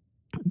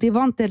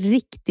inte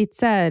riktigt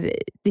så här,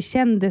 det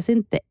kändes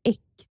inte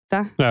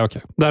äkta. Nej,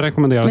 okej. Det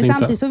rekommenderas inte. Men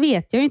samtidigt så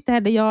vet jag ju inte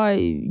heller.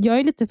 Jag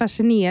är lite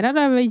fascinerad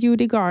över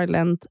Judy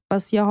Garland,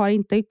 fast jag har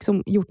inte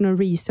liksom gjort någon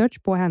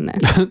research på henne.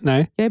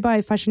 Nej. Jag är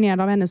bara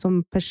fascinerad av henne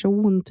som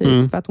person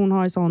typ, för att hon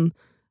har en sån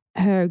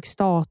hög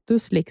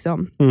status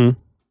liksom.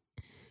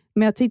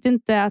 Men jag tyckte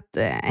inte att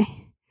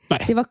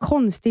det var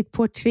konstigt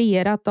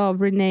porträtterat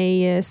av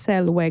Renee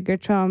Zellweger,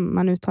 tror jag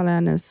man uttalar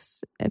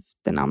hennes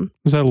efternamn.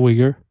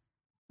 Zellweger.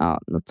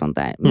 Ja, något sånt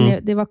där.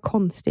 Men det var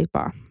konstigt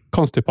bara.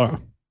 Konstigt bara?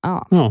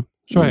 Ja.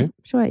 Så hej.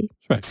 Så hej.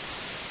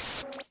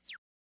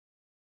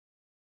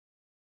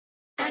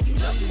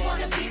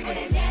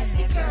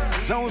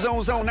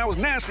 Zone, that was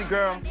nasty,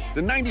 girl.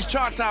 The 90s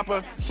chart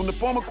topper from the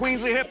former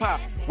queens of hip-hop.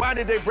 Why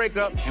did they break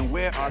up and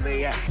where are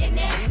they at?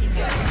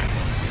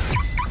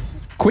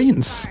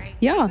 Queens.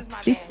 Ja,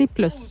 Disney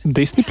Plus.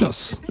 Disney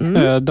Plus.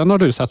 Den har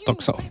du sett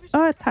också.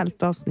 Ja, ett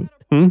halvt avsnitt.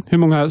 Hur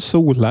många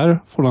solar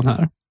får den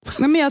här?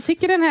 Nej, men jag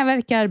tycker den här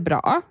verkar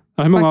bra.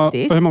 Ja,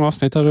 hur många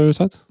avsnitt har du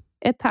sett?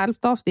 Ett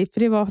halvt avsnitt, för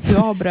det var att du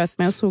avbröt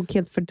mig och såg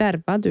helt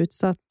fördärvad ut,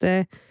 så att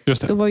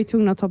då var vi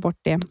tvungna att ta bort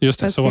det. Just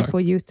det, så att se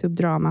på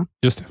YouTube-drama.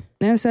 Just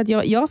det. Så att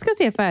jag ska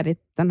se färdigt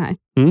den här.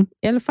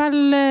 I alla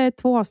fall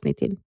 2 avsnitt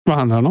till. Vad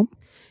handlar den om?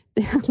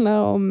 Det handlar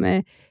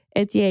om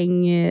ett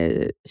gäng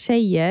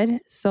tjejer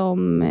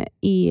som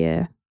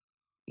är...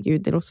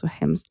 Gud, det låter så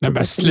hemskt. Nej,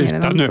 men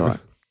sluta nu.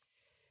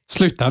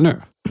 Sluta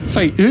nu.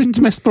 Säg ut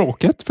med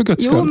språket för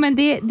Guds skull. Jo, men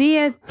det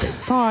är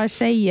ett par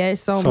tjejer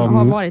som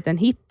har varit en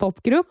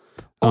hiphopgrupp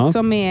och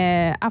som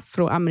är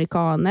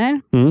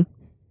afroamerikaner.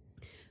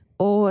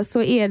 Och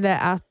så är det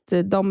att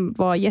de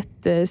var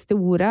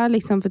jättestora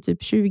liksom för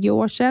typ 20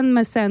 år sedan,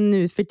 men sen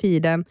nu för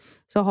tiden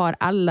så har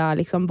alla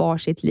liksom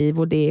varsitt liv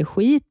och det är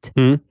skit.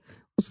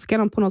 Och så ska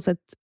de på något sätt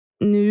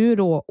nu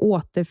då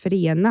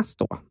återförenas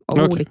då av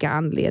olika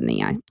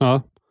anledningar.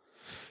 Ja.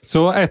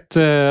 Så ett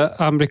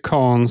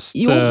amerikanskt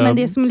men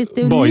det som är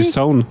lite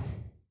boyzone.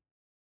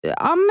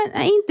 Ja,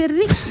 men inte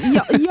riktigt.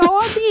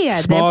 Ja, det är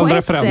Smal det på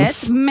referens. ett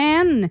sätt.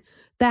 Men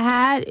det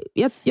här,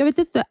 jag vet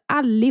inte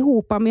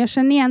allihopa, men jag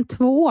känner igen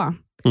 2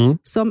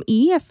 som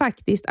är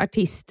faktiskt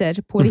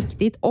artister på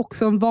riktigt och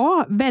som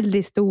var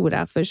väldigt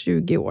stora för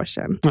 20 år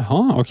sedan.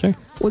 Jaha, okej.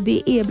 Och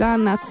det är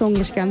bland annat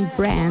sångerskan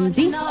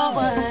Brandy.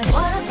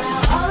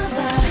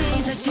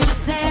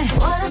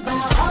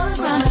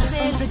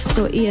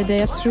 Så är det,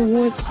 jag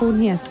tror hon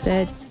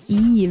heter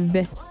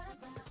Eve.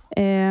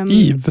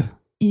 Eve?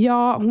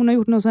 Ja, hon har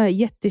gjort någon sån här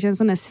jättekänd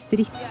sån här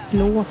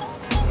stripplåt.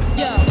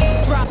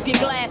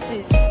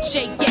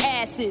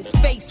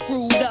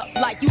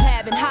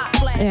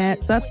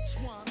 Så att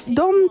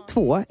de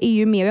 2 är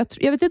ju med.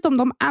 Jag vet inte om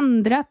de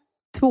andra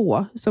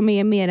 2 som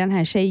är med i den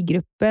här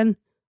tjejgruppen,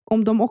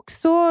 om de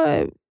också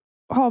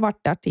har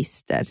varit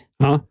artister.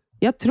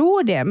 Jag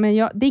tror det, men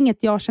det är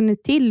inget jag känner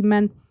till.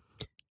 Men,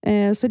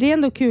 så det är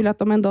ändå kul att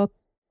de ändå har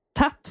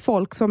tagit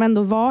folk som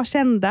ändå var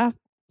kända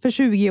för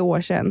 20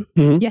 år sedan.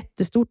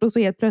 Jättestort, och så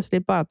helt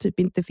plötsligt bara typ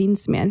inte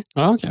finns mer.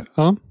 Ja, okej.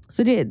 Ja.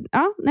 Så det,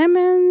 ja.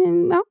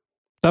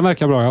 Den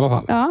verkar bra i alla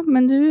fall. Ja,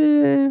 men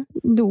du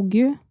dog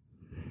ju.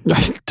 Jag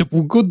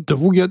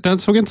dog. Den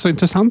såg inte så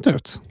intressant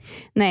ut.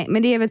 Nej,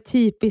 men det är väl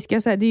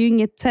typiska, så här, det är ju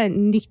inget så här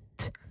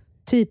nytt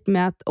typ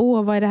med att,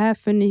 vad är det här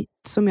för nytt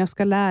som jag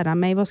ska lära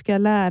mig? Vad ska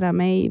jag lära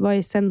mig? Vad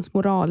är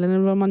sensmoralen,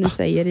 eller vad man nu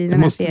säger i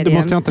den här serien? Det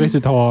måste jag inte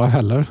riktigt ha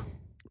heller.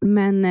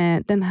 Men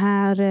den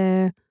här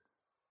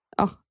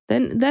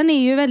den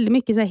är ju väldigt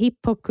mycket så här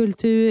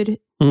hiphopkultur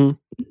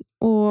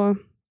och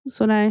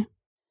sådär.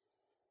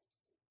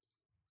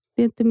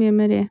 Det är inte mer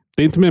med det.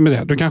 Det är inte mer med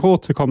det. Du kanske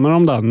återkommer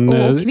om den.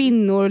 Och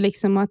kvinnor,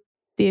 liksom att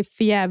det är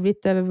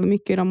förjävligt över hur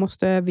mycket de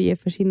måste överge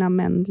för sina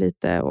män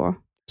lite. Och,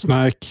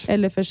 snark.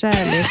 Eller för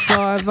kärlek.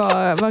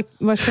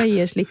 vad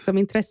tjejers liksom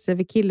intresse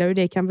för killar, hur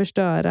det kan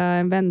förstöra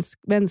en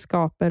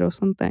vänskaper och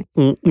sånt där.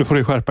 Nu får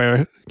du skärpa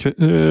er,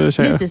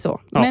 tjejer. Lite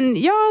så. Ja. Men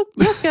jag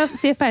ska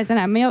se färdigt den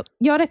här. Men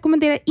jag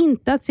rekommenderar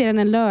inte att se den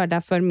en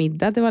lördag för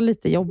middag. Det var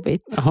lite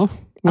jobbigt. Jaha,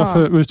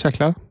 varför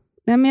utveckla?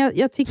 Nej, men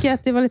jag tycker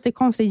att det var lite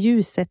konstig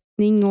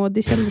ljussättning och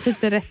det kändes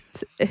inte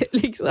rätt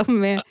liksom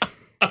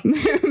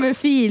med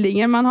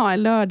feelingen man har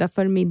en lördag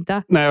för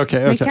middag. Nej,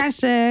 okej. Men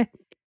kanske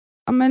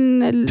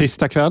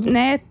tisdag kväll?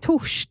 Nej,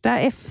 torsdag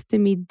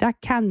eftermiddag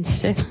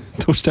kanske.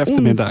 Torsdag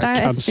eftermiddag onsdag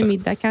kanske.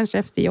 Eftermiddag kanske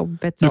efter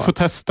jobbet. Så. Du får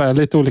testa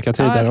lite olika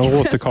tider och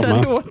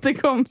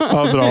återkomma.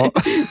 Ja, bra.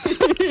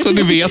 Så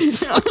du vet.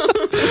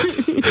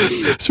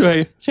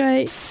 Tjohej.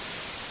 Tjohej.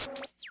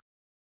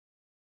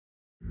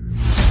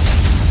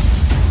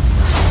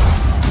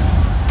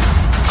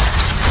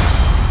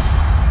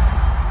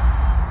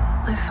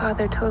 My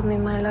father told me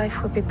my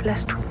life would be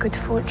blessed with good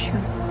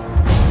fortune.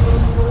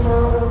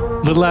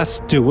 The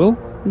Last Duel.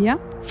 Ja.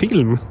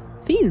 Film.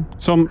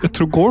 Som jag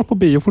tror går på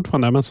bio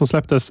fortfarande, men som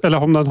släpptes, eller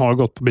om den har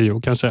gått på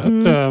bio kanske.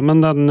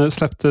 Men den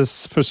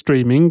släpptes för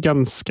streaming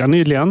ganska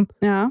nyligen.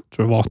 Ja. Jag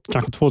tror det var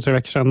kanske 2-3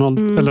 veckor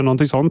sedan eller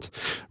någonting sånt.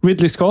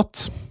 Ridley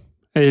Scott,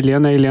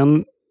 Alien.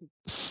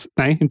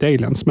 Nej, inte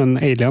Aliens, men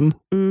Alien.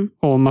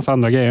 Och en massa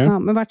andra grejer. Ja,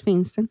 men vart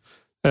finns den?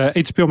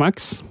 HBO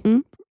Max.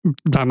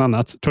 Bland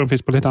annat. Tror de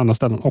finns på lite andra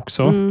ställen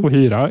också. Och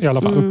hyra i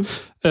alla fall.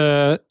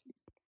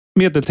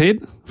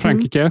 Medeltid.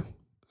 Frankrike.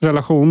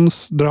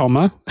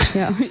 Relationsdrama.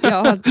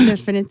 Ja,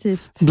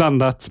 definitivt.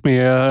 Blandat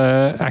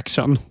med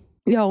action.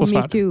 Ja, och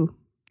Me Too.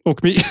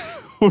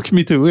 Och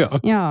Me Too,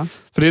 ja.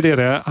 För det är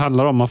det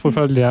handlar om. Man får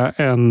följa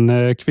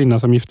en kvinna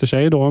som gifter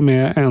sig då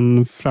med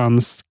en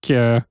fransk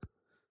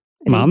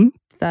man.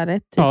 Riddare,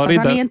 typ. Ja,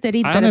 han är inte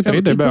riddare. Han är inte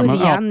riddare, i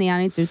början är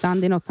han inte,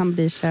 utan det är något han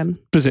blir sen.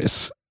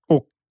 Precis.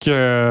 Och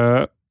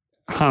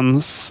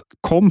hans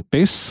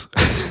kompis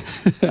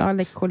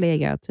eller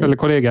kollega. Typ. Eller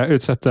kollega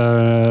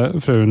utsätter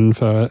frun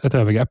för ett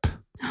övergrepp.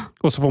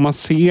 Och så får man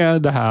se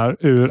det här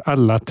ur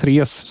alla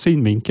tres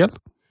synvinkel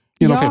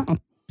genom filmen.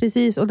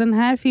 Precis. Och den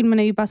här filmen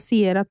är ju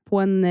baserad på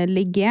en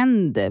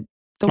legend.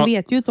 De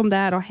vet ju inte om det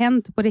här har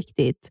hänt på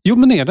riktigt. Jo,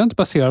 men är det inte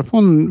baserat på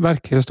en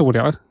verklig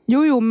historia?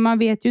 Jo, men man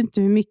vet ju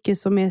inte hur mycket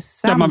som är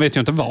sant. Ja, man vet ju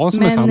inte vad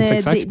som är sant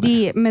exakt.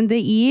 Men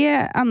det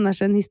är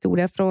annars en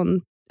historia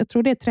från, jag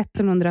tror det är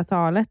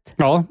 1300-talet.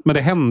 Ja, men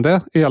det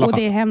hände i alla fall. Och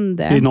det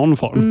hände. I någon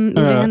form.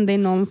 Och det hände i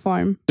någon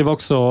form. Det var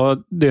också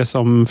det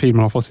som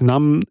filmen har fått sin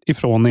namn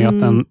ifrån, är att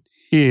den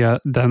är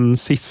den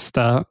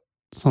sista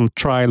sån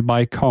trial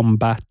by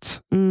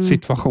combat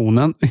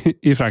situationen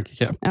i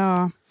Frankrike.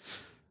 Ja.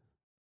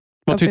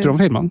 Vad tyckte du om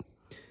filmen?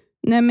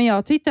 Nej, men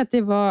jag tyckte att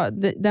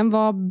den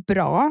var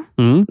bra.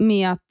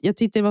 Med att jag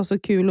tyckte det var så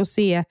kul att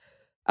se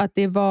att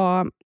det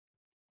var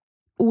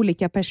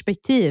olika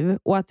perspektiv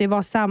och att det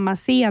var samma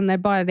scener,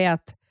 bara det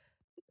att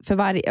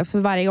för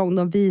varje gång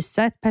de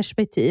visar ett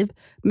perspektiv,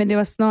 men det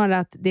var snarare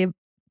att det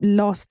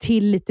lades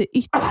till lite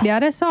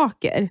ytterligare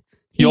saker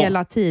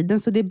hela tiden,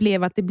 så det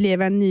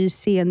blev en ny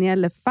scen i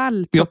alla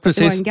fall, trots att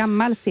det var en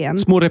gammal scen.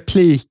 Små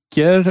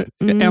repliker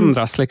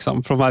ändras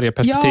liksom från varje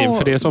perspektiv,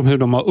 för det är som hur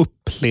de har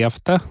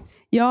upplevt det.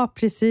 Ja,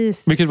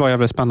 precis. Vilket var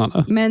jävligt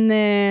spännande. Men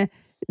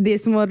det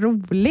som var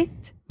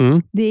roligt,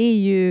 det är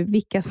ju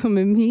vilka som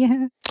är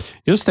med.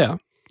 Just det.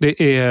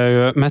 Det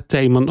är Matt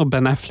Damon och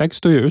Ben Affleck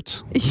står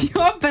ut.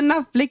 Ja, Ben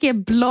Affleck är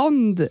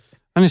blond.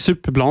 Han är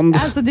superblond.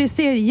 Alltså det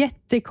ser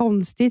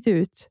jättekonstigt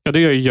ut. Ja, det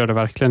gör det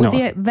verkligen. Och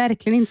det är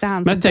verkligen inte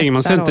hans Matt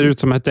Damon ser inte ut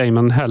som Matt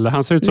Damon heller.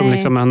 Han ser ut som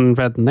liksom en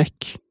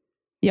redneck.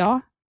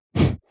 Ja.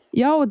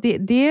 Ja, och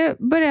det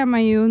börjar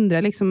man ju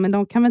undra. Liksom, men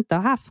de kan väl inte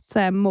ha haft så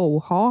här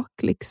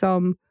mohawk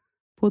liksom,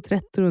 på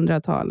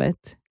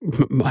 1300-talet?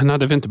 Han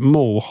hade väl inte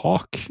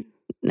mohawk?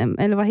 Nej,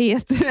 eller vad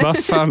heter det? Vad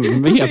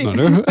fan menar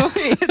du? Vad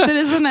heter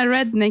det? Sån här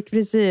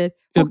redneck-frisyr.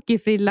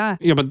 Hockeyfrilla.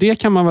 Ja, men det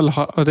kan man väl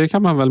ha. Det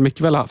kan man väl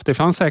mycket väl haft. Det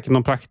fanns säkert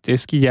någon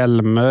praktisk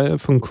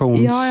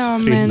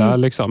hjälmfunktionsfrilla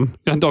liksom.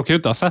 De kan ju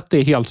inte ha sett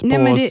det helt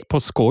på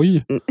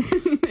skoj.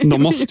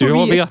 De måste ju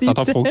ha vetat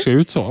att folk ser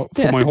ut så.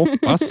 Får man ju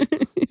hoppas.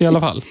 I alla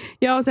fall.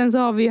 Ja, och sen så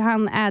har vi ju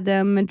han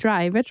Adam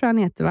Driver, tror han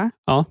heter, va?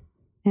 Ja.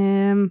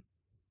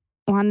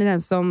 Och han är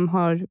den som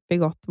har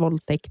begått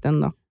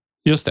våldtäkten då.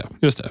 Just det.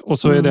 Och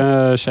så är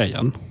det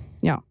tjejen.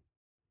 Ja.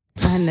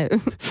 Och henne,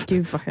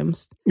 gud vad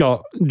hemskt.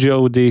 Ja,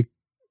 Jodie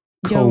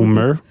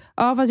Comer.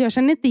 Ja, fast jag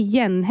känner inte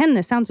igen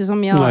henne samtidigt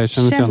som jag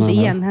kände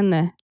igen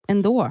henne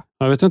ändå.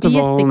 Jag vet inte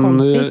vad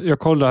hon... Jag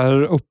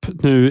kollar upp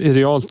nu i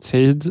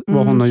realtid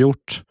vad hon har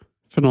gjort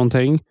för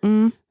någonting.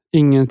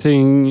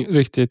 Ingenting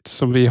riktigt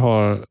som vi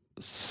har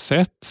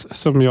sett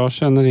som jag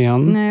känner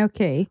igen. Nej,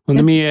 okej. Hon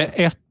är med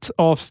i ett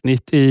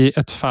avsnitt i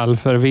Ett fall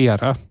för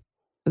Vera.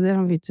 Det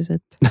har vi inte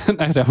sett.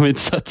 Nej, det har vi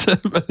inte sett.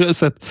 Vi har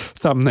sett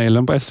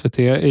thumbnailen på SVT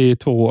i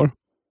 2 år.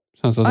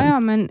 Ja,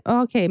 men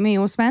okej. Men är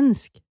hon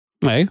svensk?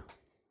 Nej.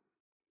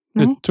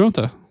 Jag tror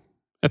inte.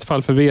 Ett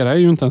fall för Vera är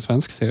ju inte en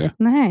svensk serie.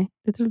 Nej,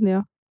 det trodde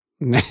jag.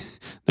 Nej,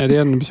 det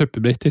är en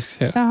superbrittisk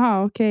serie.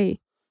 Jaha, okej.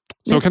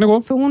 Så kan det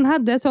gå. För hon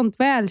hade ett sånt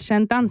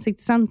välkänt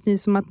ansikte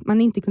samtidigt som att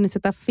man inte kunde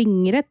sätta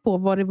fingret på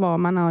vad det var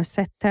man har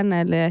sett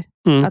henne, eller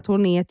att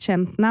hon är ett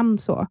känt namn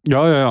så.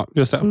 Ja,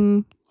 just det.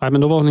 Nej,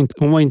 men då var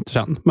hon var inte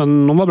känd,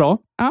 men hon var bra.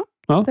 Ja,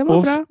 det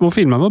var bra. Och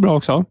filmen var bra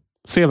också.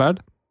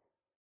 Sevärd.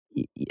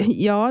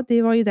 Ja,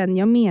 det var ju den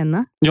jag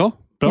menade. Ja,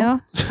 bra. Ja.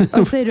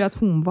 Och säger du att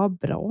hon var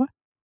bra?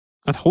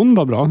 Att hon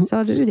var bra?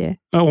 Sa du det?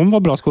 Ja, hon var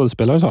bra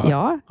skådespelare, sa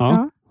jag.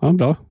 Ja,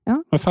 bra.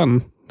 Ja. Vad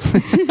fan?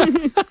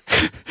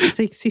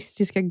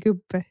 Sexistiska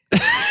gubbe.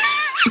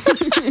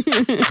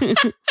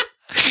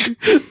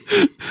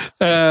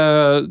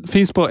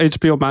 Finns på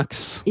HBO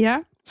Max.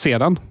 Ja. Se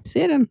den.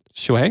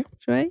 Tjohej.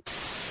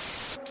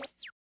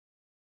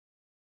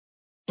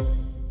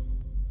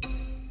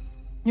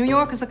 New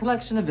York is a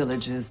collection of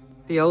villages.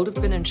 The old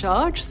have been in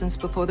charge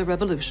since before the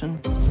revolution.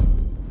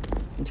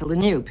 Until the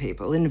new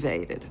people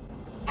invaded.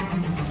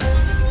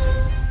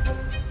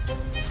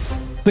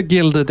 The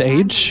Gilded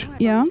Age.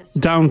 Ja.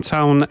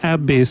 Downton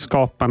Abbey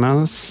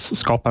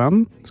skaparens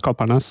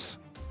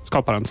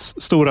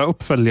stora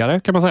uppföljare,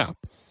 kan man säga.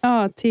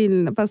 Ja,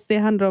 fast det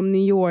handlar om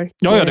New York.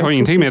 Ja, det har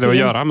ingenting med det att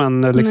göra,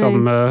 men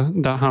liksom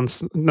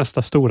hans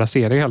nästa stora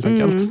serie helt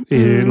enkelt.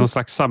 I någon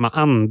slags samma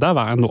anda,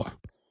 va, ändå.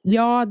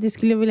 Ja, det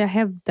skulle jag vilja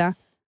hävda.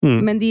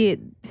 Men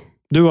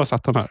du har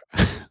sett den här?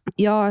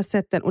 Jag har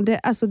sett den. Och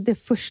det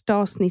första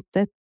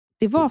avsnittet,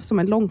 det var som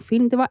en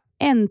långfilm. Det var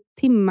 1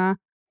 timme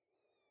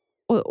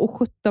och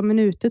 17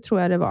 minuter,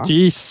 tror jag det var.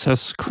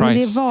 Jesus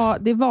Christ.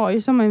 Det var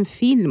ju som en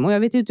film. Och jag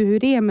vet inte hur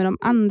det är med de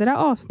andra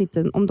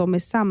avsnitten, om de är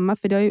samma.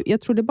 För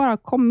jag tror det bara har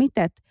kommit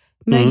ett.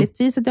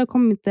 Möjligtvis att det har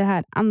kommit det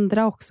här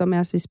andra också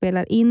medan vi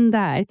spelar in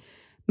där.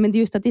 Men det är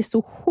just att det är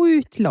så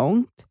sjukt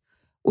långt.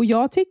 Och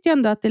jag tyckte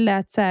ändå att det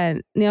lät så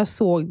här, när jag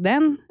såg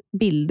den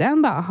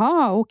bilden,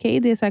 bara, okej,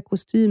 det är så här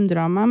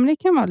kostymdrama, men det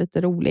kan vara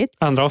lite roligt.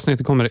 Andra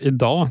avsnittet kommer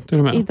idag, till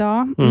och med.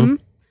 Idag,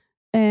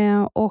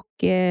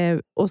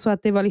 och så att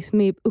det var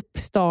liksom i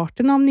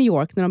uppstarten av New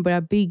York när de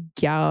började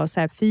bygga och så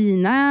här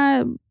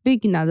fina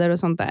byggnader och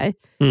sånt där.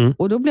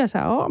 Och då blev jag så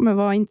här, men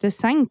vad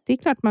intressant, det är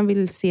klart man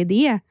vill se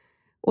det.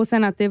 Och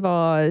sen att det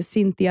var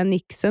Cynthia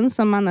Nixon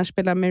som annars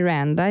spelar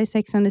Miranda i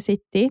Sex and the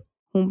City.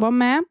 Hon var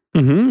med.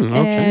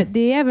 Okay.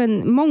 Det är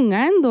även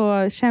många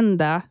ändå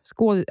kända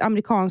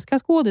amerikanska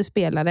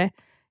skådespelare.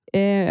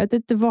 Jag vet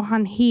inte vad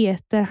han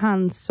heter.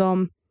 Han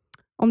som,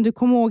 om du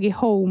kommer ihåg i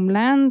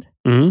Homeland,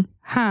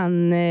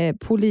 han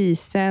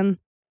polisen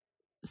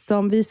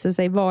som visade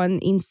sig vara en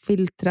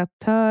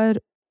infiltratör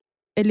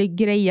eller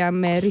greja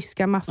med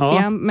ryska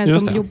maffian, men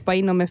som jobbar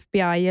inom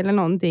FBI eller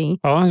någonting.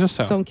 Ja, just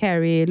det. Som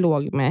Carrie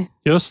låg med.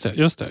 Just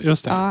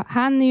det. Ja,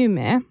 han är ju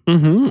med.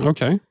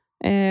 Okej.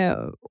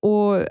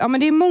 Men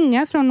det är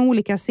många från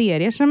olika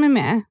serier som är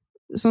med.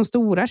 Som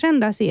stora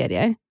kända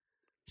serier.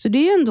 Så det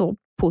är ju ändå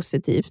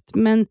positivt.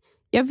 Men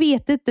jag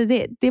vet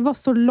inte, det var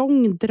så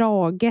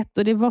långdraget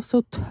och det var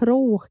så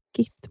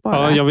tråkigt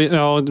bara.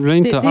 Jag blev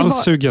inte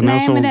alls sugen när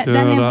jag såg det.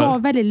 Den var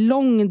väldigt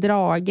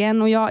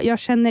långdragen och jag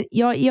känner,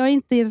 jag är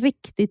inte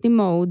riktigt i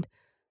mode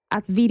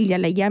att vilja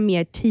lägga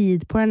mer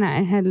tid på den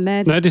här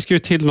heller. Nej, det ska ju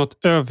till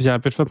något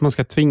överjävligt för att man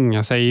ska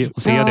tvinga sig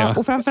att se det.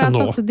 Och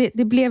framförallt också,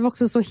 det blev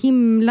också så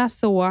himla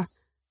så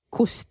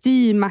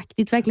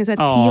kostymaktigt, verkligen så här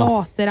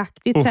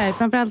teateraktigt. Så här.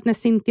 Framförallt när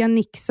Cynthia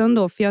Nixon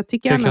då, för jag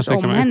tycker annars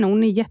om henne,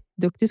 hon är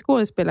jätteduktig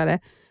skådespelare.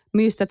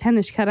 Men just att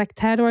hennes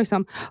karaktär var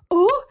liksom,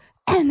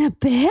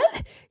 Annabelle,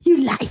 you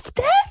like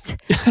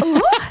that?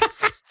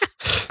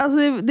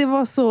 Alltså det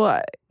var så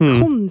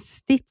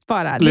konstigt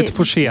bara. Lite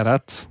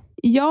forcerat.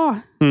 Ja,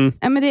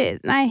 men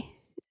nej.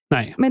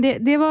 Men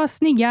det var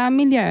snygga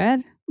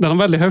miljöer. Den har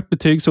väldigt högt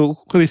betyg, så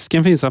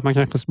risken finns att man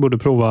kanske borde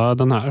prova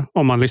den här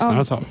om man lyssnar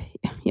alltså.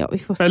 Ja, vi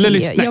får se. Eller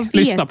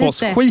lyssna på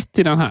oss. Skit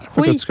i den här.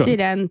 Skit i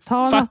den.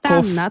 Ta något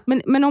annat.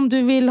 Men om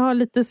du vill ha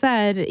lite så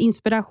här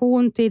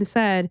inspiration till så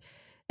här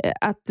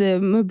att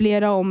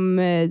möblera om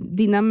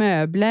dina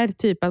möbler,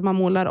 typ att man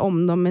målar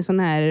om dem med sån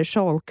här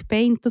chalk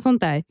paint och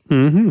sånt där.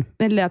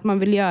 Eller att man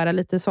vill göra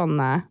lite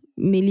såna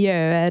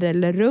miljöer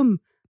eller rum.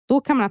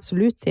 Då kan man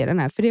absolut se den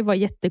här, för det var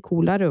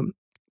jättecoola rum.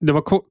 Det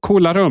var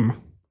coola rum?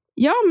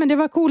 Ja, men det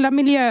var coola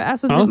miljöer.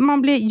 Alltså,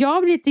 jag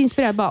blir lite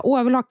inspirerad.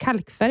 Jag vill ha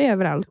kalkfärg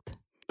överallt.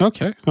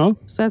 Okej, ja.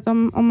 Så att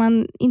om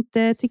man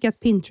inte tycker att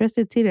Pinterest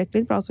är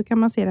tillräckligt bra så kan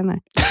man se den här.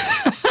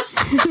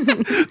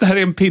 Det här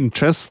är en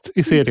Pinterest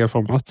i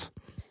serieformat.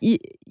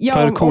 Ja,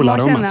 för om man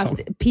känner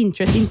att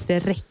Pinterest inte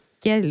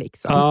räcker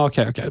liksom. Ja,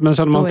 okej. Men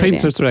så om man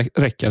Pinterest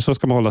räcker så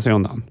ska man hålla sig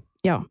undan.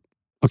 Ja.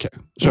 Okej,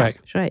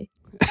 hej.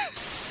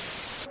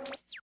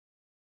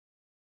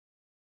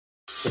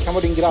 Det kan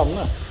vara din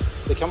granne.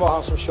 Det kan vara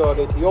han som kör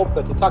dig till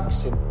jobbet i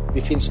taxin.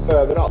 Vi finns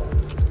överallt.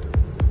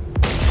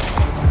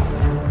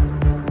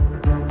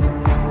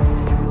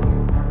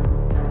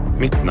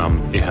 Mitt namn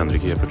är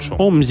Henrik Evertsson.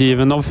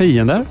 Omgiven av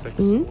fiender.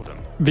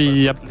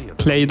 Via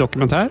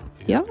Play-dokumentär.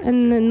 Ja,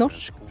 en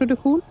norsk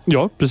produktion.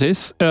 Ja,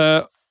 precis.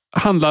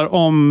 Handlar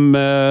om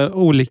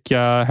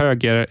olika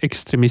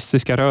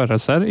högerextremistiska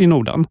rörelser i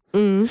Norden.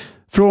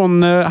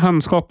 Från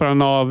han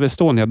skaparen av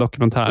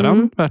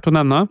Estonia-dokumentären, värt att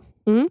nämna.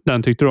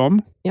 Den tyckte du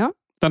om. Ja.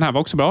 Den här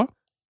var också bra.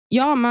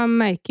 Ja, man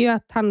märker ju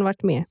att han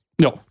varit med.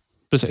 Ja,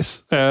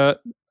 precis.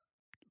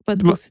 På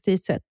ett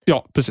positivt sätt.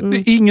 Ja, precis. Det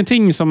är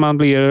ingenting som man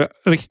blir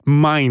riktigt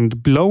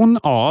mindblown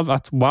av.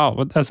 Att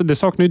wow, alltså det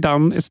saknar ju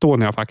den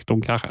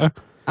Estonia-faktorn kanske.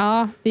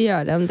 Ja, det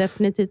gör den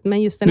definitivt.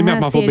 Men just den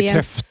här man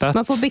serien...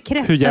 Man får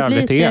bekräftat hur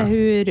jävligt lite det är.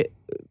 Hur...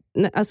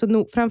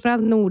 Alltså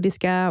framförallt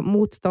nordiska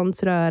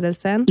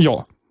motståndsrörelsen.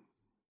 Ja.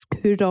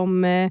 Hur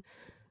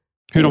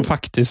de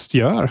faktiskt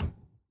gör.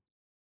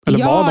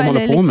 Eller vad de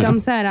håller på liksom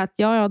med. Så här att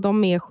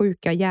de är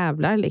sjuka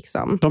jävlar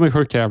liksom. De är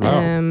sjuka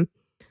jävlar,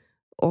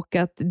 och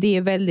att det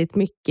är väldigt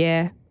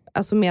mycket,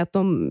 alltså med att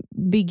de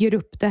bygger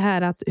upp det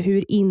här att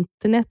hur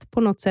internet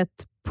på något sätt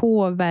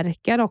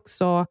påverkar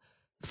också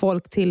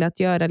folk till att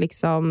göra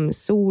liksom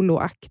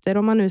soloakter,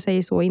 om man nu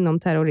säger så, inom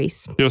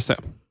terrorism. Just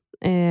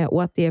det.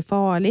 Och att det är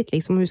farligt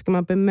liksom. Hur ska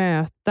man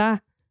bemöta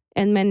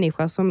en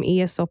människa som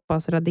är så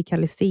pass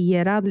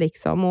radikaliserad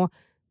liksom. Och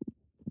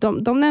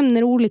de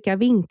nämner olika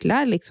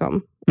vinklar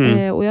liksom.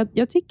 Och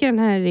jag tycker den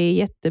här är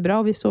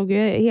jättebra. Vi såg ju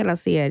hela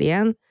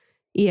serien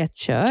i ett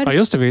kör. Ja,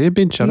 just det, vi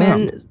bingeade den.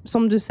 Men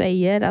som du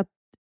säger, att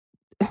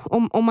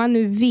om man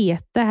nu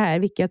vet det här,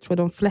 vilket jag tror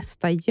de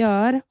flesta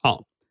gör,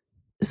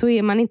 så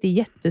är man inte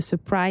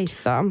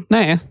jättesurprised då.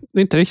 Nej,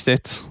 inte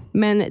riktigt.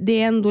 Men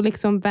det är ändå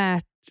liksom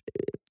värt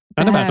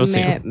det är värt att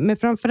se. Men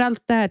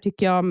framförallt det här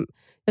tycker jag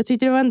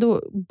tyckte det var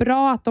ändå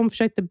bra att de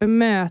försökte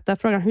bemöta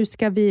frågan, hur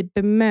ska vi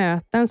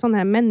bemöta en sån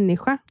här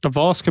människa?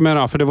 Vad ska man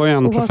göra? För det var ju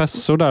en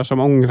professor där som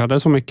ångrade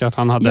så mycket att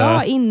han hade...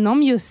 Ja,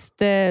 inom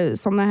just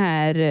sånt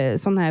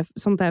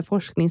här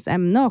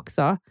forskningsämne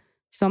också.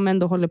 Som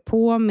ändå håller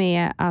på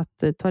med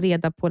att ta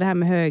reda på det här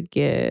med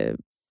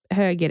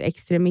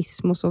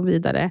högerextremism och så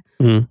vidare.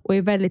 Och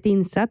är väldigt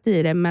insatt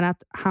i det. Men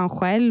att han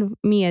själv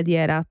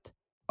medger att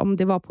om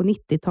det var på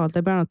 90-talet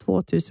eller början av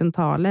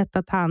 2000-talet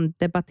att han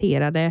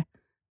debatterade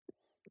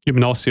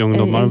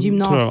gymnasieungdomar, en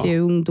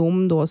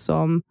gymnasieungdom då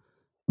som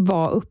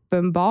var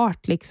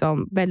uppenbart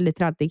liksom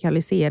väldigt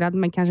radikaliserad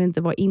men kanske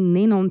inte var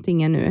inne i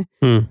någonting ännu.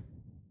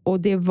 Och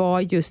det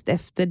var just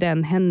efter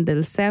den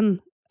händelsen,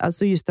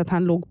 alltså just att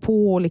han låg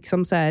på och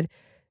liksom så här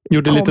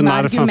gjorde lite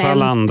narr framför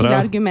alla andra. Till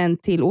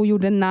argument till och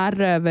gjorde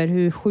narr över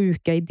hur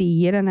sjuka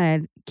idéer den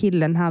här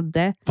killen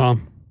hade. Ja.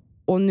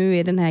 Och nu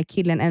är den här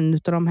killen en av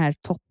de här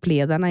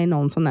toppledarna i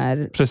någon sån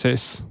här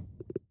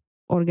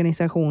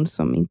organisation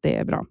som inte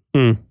är bra.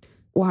 Mm.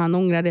 Och han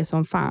ångrar det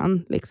som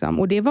fan. Liksom.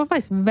 Och det var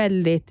faktiskt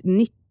väldigt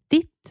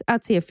nyttigt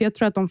att se. För jag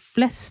tror att de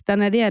flesta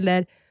när det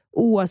gäller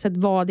oavsett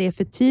vad det är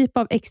för typ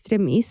av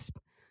extremism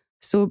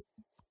så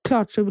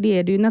klart så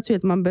blir det ju naturligt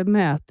att man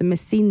bemöter med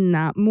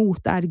sina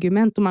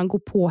motargument och man går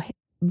på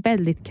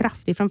väldigt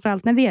kraftigt.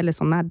 Framförallt när det gäller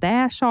sådana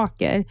där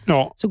saker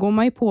så går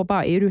man ju på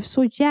bara, är du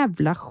så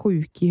jävla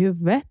sjuk i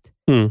huvudet?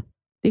 Mm.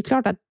 Det är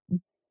klart att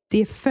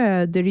det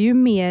föder ju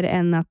mer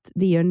än att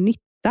det gör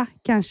nytta.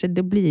 Kanske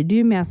det blir det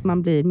ju med att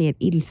man blir mer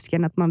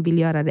ilsken, att man vill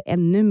göra det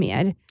ännu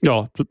mer.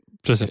 Ja,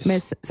 precis.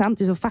 Men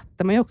samtidigt så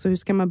fattar man ju också hur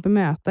ska man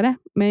bemöta det.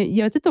 Men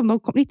jag vet inte om de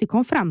riktigt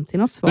kom fram till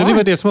något svar. Nej, det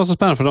var det som var så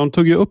spännande för de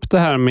tog ju upp det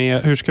här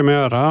med hur ska man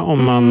göra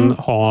om man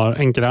har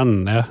en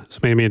granne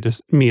som är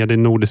med i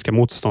nordiska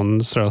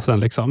motståndsrörelsen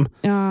liksom.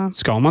 Ja.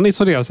 Ska man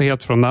isolera sig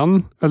helt från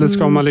den? Eller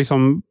ska man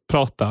liksom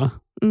prata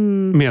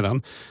med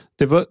den?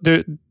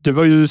 Det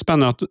var ju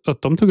spännande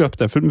att de tog upp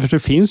det. För det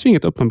finns ju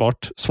inget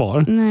uppenbart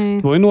svar. Nej.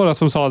 Det var ju några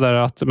som sa där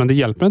att men det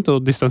hjälper inte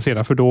att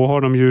distansera för då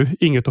har de ju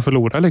inget att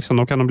förlora. Liksom.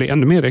 Då kan de bli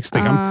ännu mer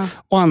extrem.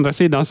 Å andra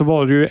sidan så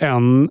var det ju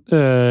en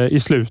i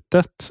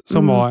slutet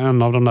som var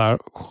en av de där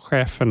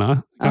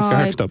cheferna ganska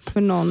högt upp.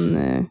 För någon,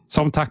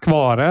 som tack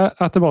vare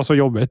att det var så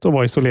jobbigt att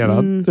vara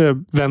isolerad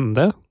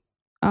vände.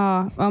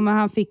 Ja, men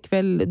han fick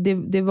väl,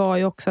 det var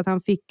ju också att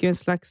han fick ju en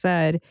slags så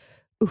här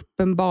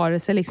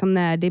uppenbarelse liksom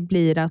när det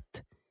blir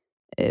att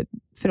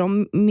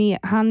för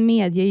han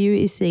medger ju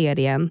i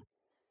serien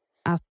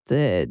att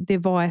det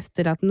var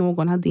efter att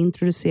någon hade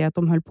introducerat att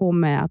de höll på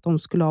med att de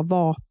skulle ha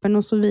vapen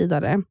och så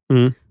vidare.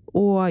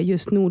 Och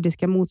just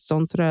nordiska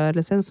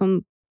motståndsrörelsen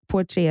som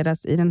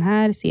porträtteras i den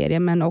här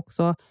serien men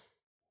också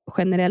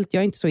generellt,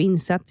 jag är inte så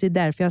insatt, det är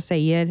därför jag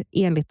säger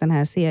enligt den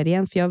här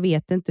serien för jag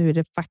vet inte hur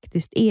det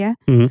faktiskt är.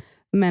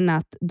 Men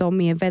att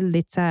de är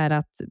väldigt så här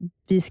att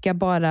vi ska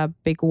bara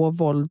begå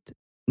våld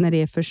när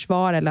det är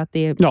försvar eller att det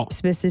är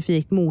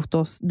specifikt mot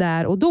oss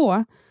där och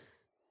då.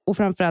 Och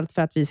framförallt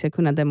för att vi ska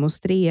kunna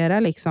demonstrera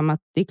liksom att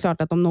det är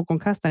klart att om någon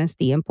kastar en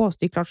sten på oss,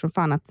 det är klart som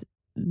fan att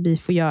vi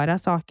får göra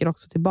saker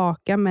också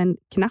tillbaka, men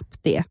knappt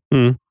det.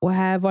 Och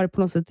här var det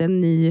på något sätt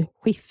en ny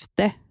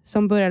skifte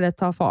som började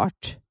ta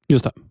fart.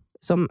 Just det.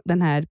 Som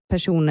den här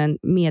personen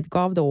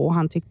medgav då och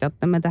han tyckte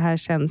att nej, men det här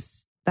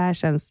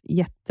känns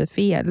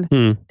jättefel.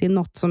 Det är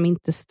något som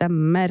inte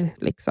stämmer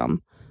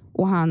liksom.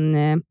 Och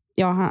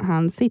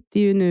han sitter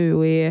ju nu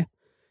och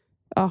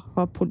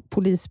har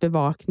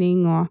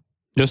polisbevakning och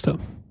just det.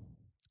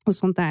 Och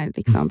sånt där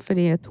liksom, för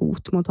det är ett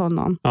hot mot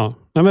honom. Ja,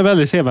 men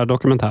väldigt sevärd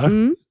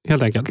dokumentär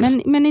helt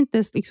enkelt. Men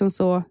inte liksom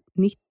så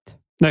nytt.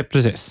 Nej,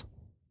 precis.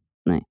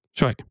 Nej.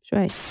 Tjohej.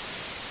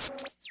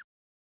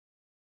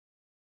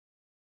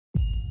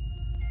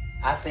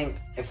 I think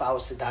if I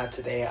was to die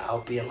today,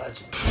 I'll be a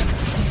legend.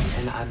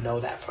 And I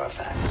know that for a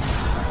fact.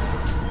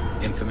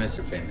 Infamous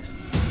or famous?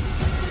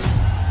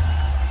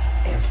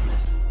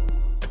 Infamous.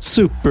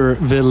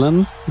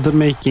 Supervillain, The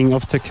Making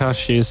of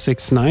Tekashi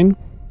 69.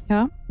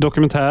 Ja.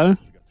 Dokumentär.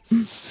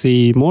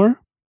 Seymour.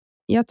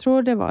 Jag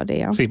tror det var det,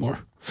 ja. Seymour.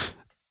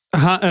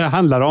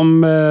 Handlar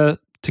om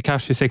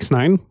Tekashi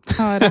 69.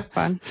 Ja,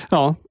 rapparen.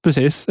 Ja,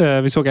 precis.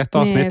 Vi såg ett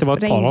avsnitt, det var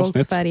ett par avsnitt.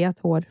 Regnbågsfärgat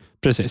hår.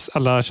 Precis,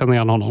 alla känner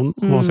igen honom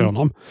och ser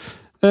honom.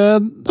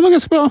 Det var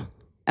ganska bra.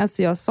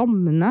 Alltså jag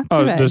somnade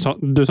tyvärr. Ja,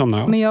 du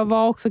somnade, ja. Men jag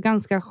var också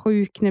ganska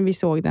sjuk när vi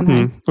såg den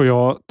här. Och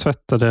jag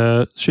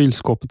tvättade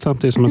kylskåpet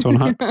samtidigt som en sån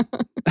här.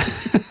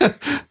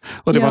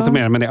 Och det var inte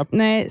mer med det.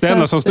 Nej, det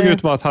enda som stod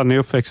ut var att han är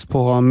uppväxt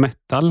på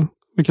metal.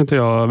 Vilket inte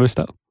jag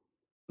visste.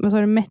 Vad sa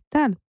du,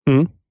 metal?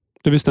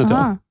 Det visste inte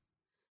jag.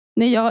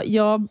 Nej,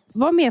 jag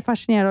var mer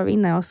fascinerad av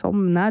innan jag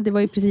somnade. Det var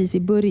ju precis i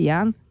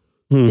början.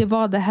 Det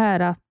var det här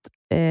att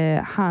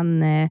han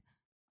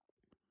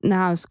när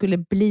han skulle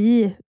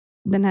bli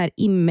den här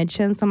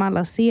imagen som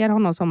alla ser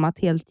honom som att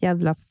helt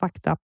jävla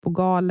fucked up och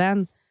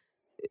galen.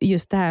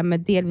 Just det här med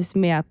delvis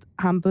med att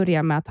han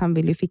börjar med att han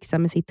ville fixa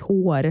med sitt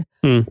hår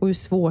och hur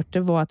svårt det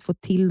var att få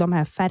till de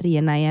här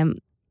färgerna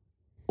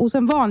hos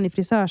en vanlig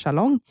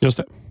frisörsalong. Just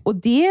det. Och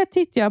det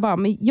tyckte jag bara,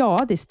 men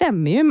ja, det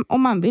stämmer ju.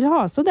 Om man vill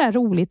ha så där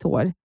roligt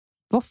hår,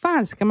 vad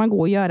fan ska man gå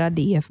och göra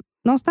det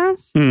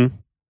någonstans?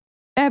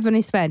 Även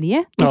i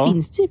Sverige. Det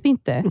finns typ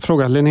inte.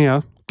 Fråga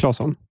Linnea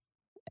Claesson.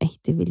 Nej,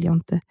 det vill jag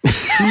inte.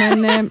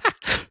 Men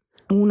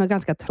hon har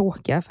ganska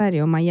tråkiga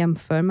färger om man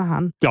jämför med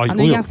han. Ja, han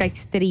har ju ganska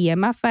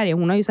extrema färger.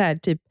 Hon har ju så här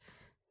typ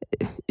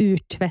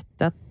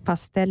urtvättat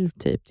pastell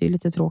typ. Det är ju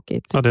lite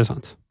tråkigt. Ja, det är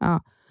sant.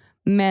 Ja.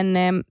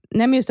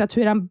 Men just att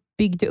hur han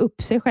byggde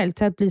upp sig själv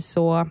till att bli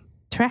så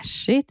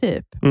trashy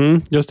typ.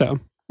 Just det.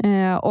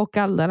 Och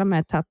alla de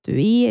här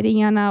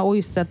tatueringarna och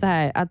just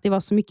att det var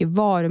så mycket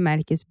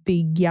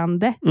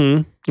varumärkesbyggande.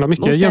 Ja,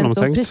 mycket och sen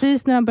genomtänkt. Så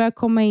precis när han började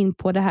komma in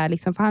på det här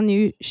liksom, för han är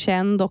ju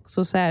känd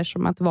också så här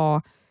som att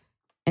vara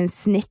en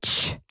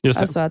snitch.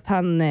 Alltså att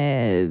han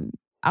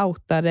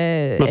outade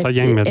ett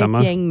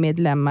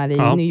gängmedlemmar i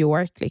New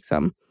York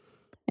liksom.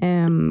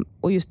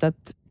 Och just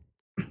att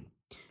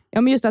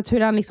hur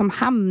han liksom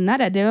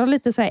hamnade, det var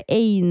lite så här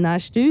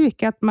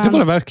Einar-stuk. Att man, det var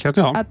det verkligen,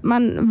 ja. Att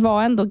man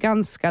var ändå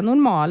ganska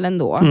normal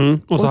ändå.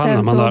 Och så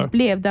sen man där.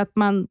 Blev det att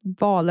man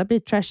valde att bli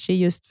trashy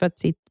just för att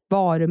sitt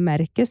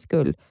varumärkes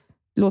skull.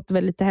 Det låter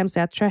väl lite hemskt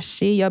att säga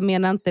trashy. Jag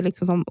menar inte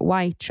liksom som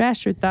white trash,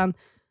 utan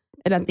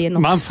eller att det är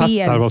något man fel.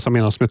 Man fattar vad som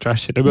menas med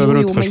trashy. Det behöver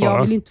du inte försvara. Men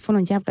jag vill inte få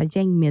någon jävla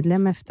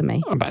gängmedlem efter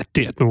mig. Ja,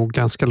 det är nog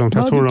ganska långt.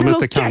 Jag tror de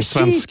inte kan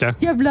svenska.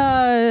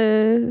 Jävla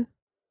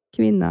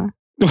kvinna.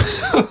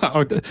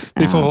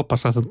 Vi får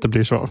hoppas att det inte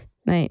blir så.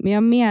 Nej, men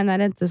jag menar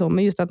inte så.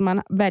 Men just att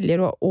man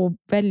väljer att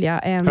välja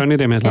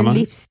en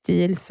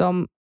livsstil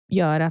som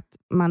gör att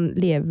man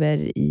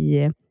lever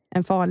i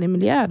en farlig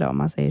miljö då, om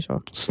man säger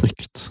så.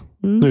 Snyggt.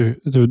 Nu,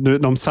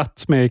 de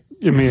satt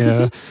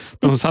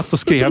de satt och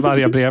skrev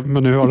varje brev,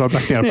 men nu har de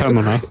lagt ner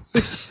pennorna.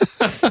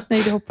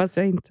 Nej, det hoppas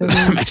jag inte.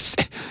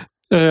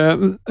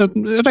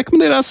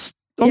 Rekommenderas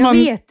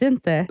vet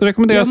inte.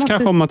 Rekommenderas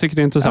kanske om man tycker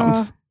det är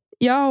intressant.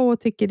 Ja, och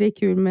tycker det är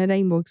kul med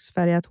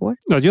regnbågsfärgat hår.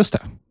 Ja, just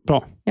det.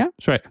 Bra. Ja.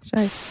 Kör.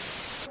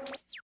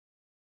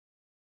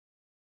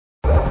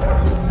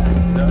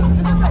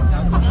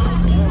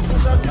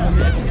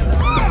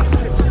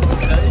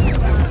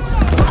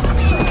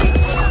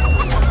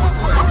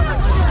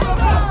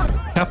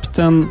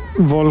 Kapten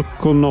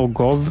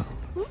Volkonogov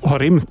har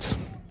rymt.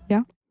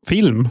 Ja.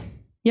 Film.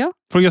 Ja.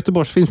 Från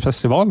Göteborgs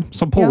filmfestival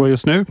som pågår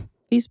just nu.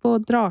 Finns på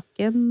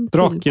Draken.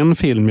 Draken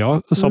film,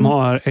 ja. Som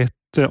har ett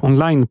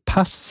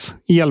online-pass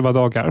i 11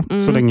 dagar.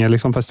 Så länge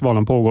liksom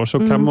festivalen pågår.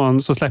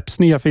 Så släpps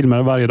nya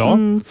filmer varje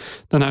dag.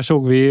 Den här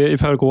såg vi i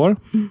förrgår.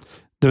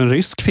 Det är en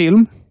rysk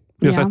film.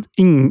 Vi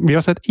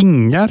har sett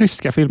inga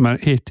ryska filmer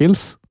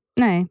hittills.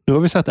 Nej. Nu har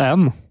vi sett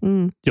en.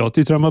 Jag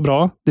tyckte den var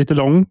bra. Lite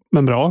lång,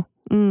 men bra.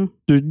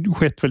 Du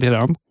skett väl i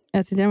den?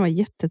 Jag tyckte den var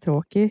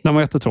jättetråkig. Den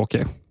var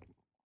jättetråkig.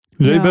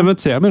 Du behöver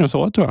inte säga mer än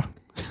så, tror jag.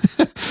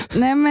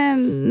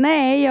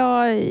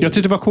 Jag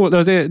tyckte det var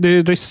coolt. Det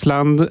är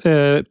Ryssland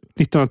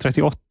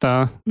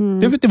 1938.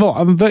 Jag tyckte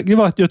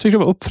det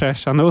var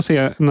uppfräschande att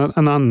se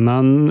en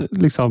annan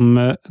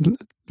liksom,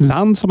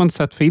 land som man inte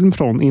sett film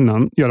från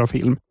innan göra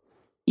film.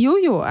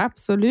 Jo,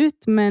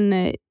 absolut.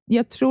 Men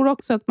jag tror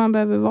också att man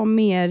behöver vara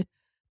mer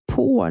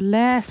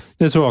påläst.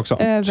 Det tror jag också.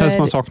 Känns som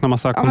man saknar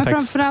massa kontext. Men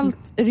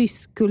framförallt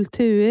rysk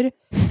kultur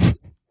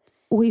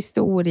och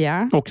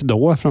historia. Och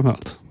då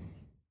framförallt.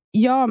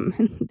 Ja,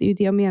 men det är ju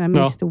det jag menar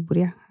med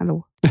historia.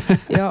 Hallå.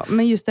 Ja,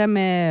 men just det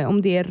med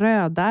om det är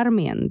Röda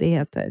armén det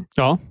heter.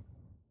 Ja.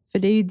 För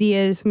det är ju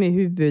det som är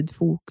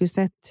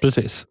huvudfokuset.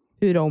 Precis.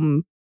 Hur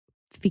de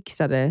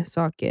fixade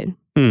saker.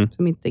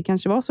 Som inte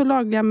kanske var så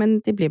lagliga,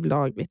 men det blev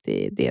lagligt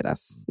i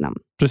deras namn.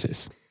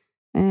 Precis.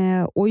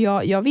 Och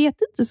jag vet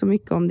inte så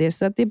mycket om det,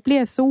 så att det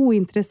blev så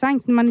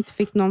ointressant när man inte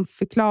fick någon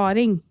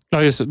förklaring.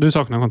 Ja, just, du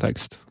saknar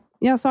kontext.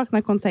 Jag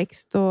saknar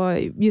kontext och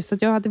just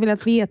att jag hade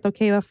velat veta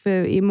varför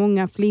är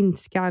många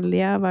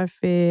flintskalliga,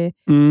 varför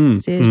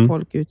ser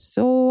folk ut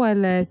så,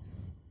 eller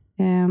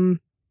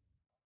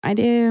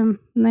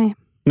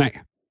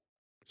nej.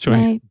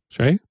 Tjej?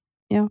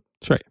 Ja.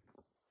 Tjej.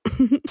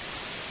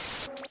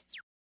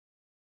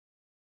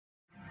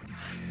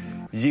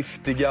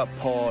 Giftiga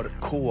par,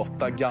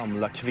 kåta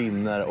gamla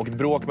kvinnor och ett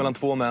bråk mellan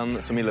två män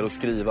som gillar att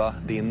skriva.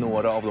 Det är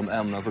några av de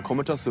ämnen som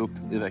kommer tas upp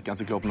i veckans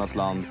Cyklopernas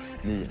land.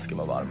 Ni ska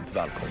vara varmt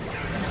välkomna.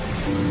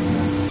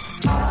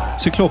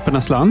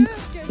 Cyklopernas land,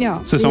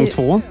 säsong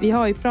 2. Vi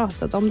har ju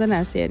pratat om den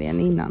här serien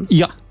innan.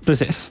 Ja,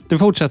 precis. Det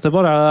fortsätter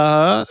bara.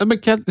 Det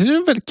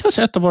är väl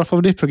kanske ett av våra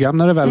favoritprogram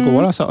när det väl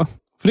går. Alltså.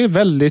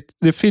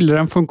 För det fyller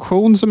en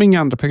funktion som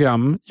inga andra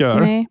program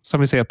gör.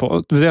 Som vi ser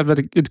på. Det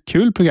är ett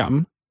kul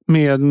program.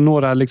 Med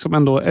några liksom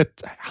ändå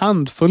ett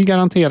handfull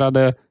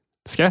garanterade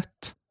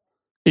skratt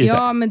i sig.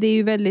 Ja, men det är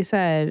ju väldigt så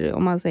här,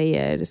 om man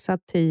säger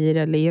satir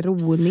eller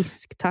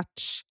ironisk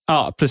touch.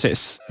 Ja,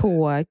 precis.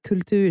 På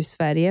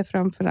kultursverige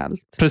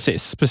framförallt.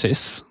 Precis.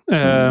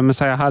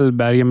 Messiah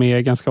Hallberg är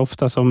med ganska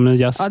ofta som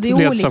gäst. Ja, det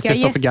är olika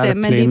gäster,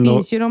 men det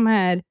finns ju de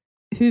här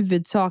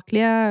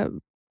huvudsakliga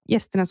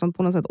gästerna som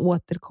på något sätt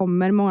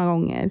återkommer många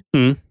gånger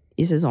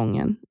i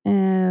säsongen.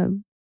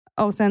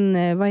 Och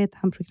sen, vad heter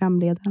han,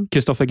 programledaren?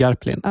 Kristoffer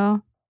Garplind. Ja,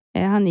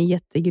 han är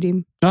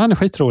jättegrym. Ja, han är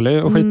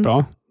skitrolig och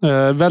skitbra.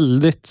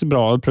 Väldigt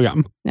bra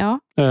program. Ja.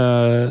 Det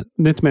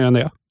är inte mer än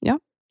det. Ja.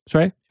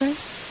 Sure.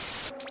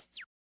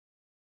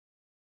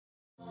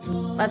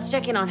 Let's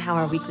check in on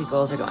how our weekly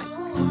goals are going.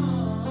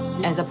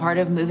 As a part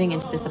of moving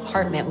into this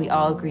apartment, we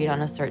all agreed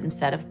on a certain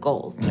set of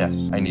goals.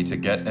 Yes, I need to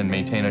get and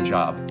maintain a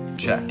job.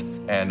 Check.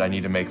 And I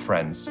need to make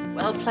friends.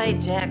 Well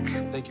played, Jack.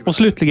 Och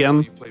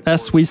slutligen,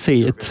 As We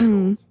See It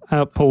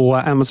på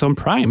Amazon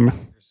Prime.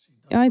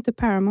 Ja, inte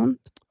Paramount.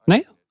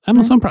 Nej,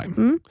 Amazon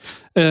Prime.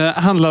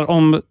 Handlar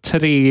om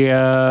 3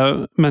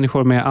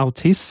 människor med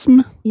autism.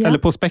 Ja. Eller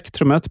på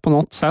spektrumet på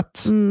något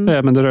sätt.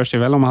 Men det rör sig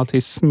väl om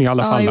autism i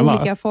alla fall. I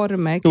olika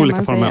former kan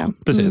man säga. Ja,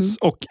 precis.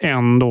 Och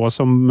en då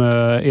som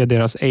är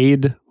deras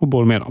aid och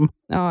bor med dem.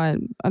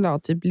 Ja,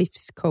 typ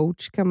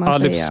livscoach kan man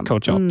säga.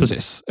 Livscoach, ja,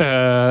 precis.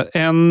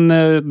 En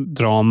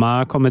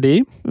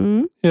dramakomedi.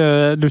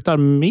 Lutar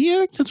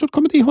mer kanske åt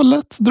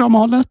komedihållet,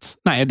 dramahållet.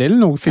 Nej, det är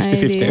nog 50-50.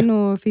 Nej, det är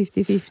nog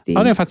 50-50.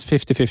 Ja, det är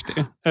faktiskt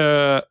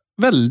 50-50.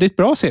 Väldigt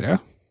bra serie.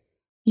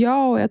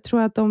 Ja, och jag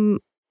tror att de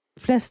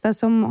flesta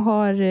som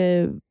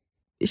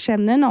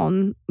känner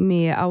någon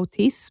med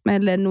autism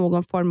eller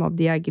någon form av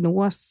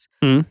diagnos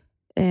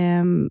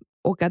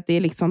och att det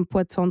är liksom på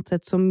ett sånt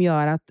sätt som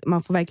gör att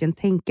man får verkligen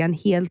tänka en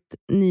helt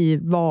ny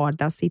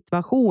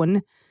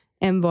vardagssituation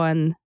än vad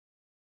en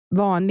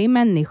vanlig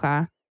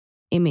människa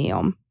är med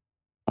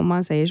om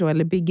man säger så,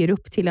 eller bygger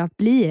upp till att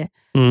bli.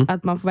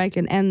 Att man får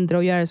verkligen ändra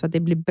och göra så att det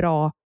blir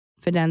bra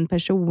för den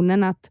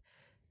personen. Att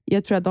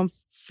jag tror att de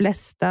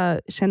flesta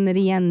känner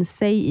igen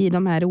sig i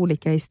de här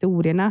olika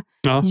historierna.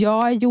 Ja.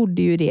 Jag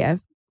gjorde ju det,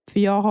 för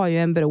jag har ju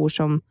en bror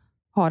som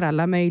har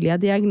alla möjliga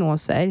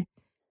diagnoser.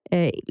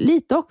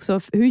 Lite också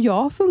hur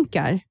jag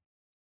funkar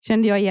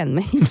kände jag igen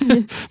mig.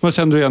 Vad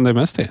kände du igen dig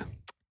mest i?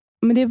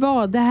 Men det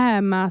var det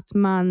här med att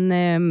man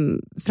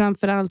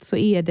framförallt så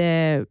är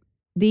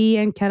det är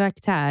en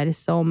karaktär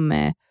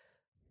som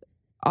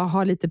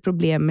har lite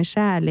problem med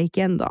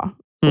kärleken då.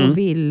 Och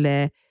vill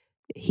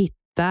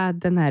hitta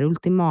den här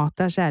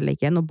ultimata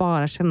kärleken och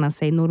bara känna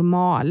sig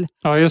normal.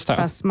 Ja, just det.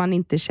 Fast man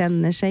inte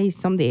känner sig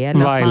som det.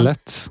 Eller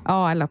Violet.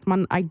 Eller att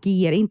man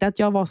agerar. Inte att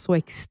jag var så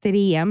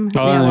extrem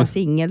när jag var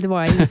singel. Det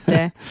var jag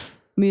inte.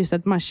 Men just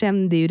att man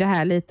kände ju det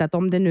här lite att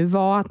om det nu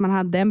var att man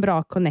hade en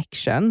bra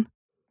connection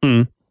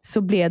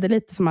så blev det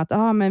lite som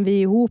att men vi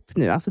är ihop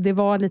nu. Alltså det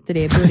var lite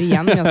det i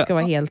början om jag ska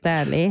vara helt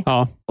ärlig.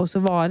 Ja. Och så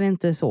var det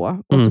inte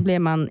så. Och så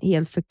blev man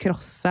helt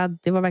förkrossad.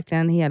 Det var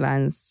verkligen hela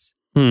ens...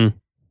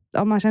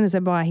 Ja, man kände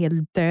sig bara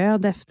helt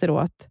död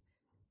efteråt.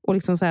 Och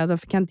liksom så här,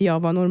 varför kan inte jag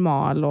vara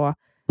normal? Och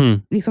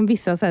liksom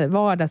vissa så här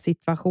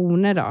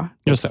vardagssituationer då.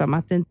 Liksom,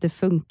 att det inte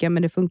funkar,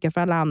 men det funkar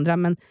för alla andra.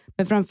 Men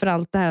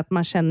framförallt det här att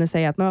man känner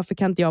sig att men varför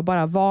kan inte jag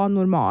bara vara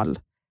normal?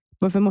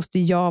 Varför måste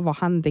jag vara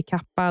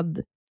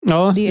handikappad?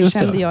 Ja, det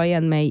kände jag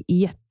igen mig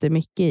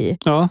jättemycket i.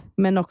 Ja.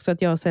 Men också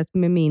att jag har sett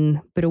med min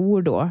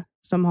bror då,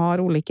 som har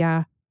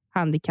olika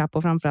handikapp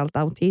och framförallt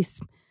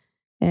autism.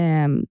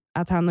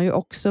 Att han har ju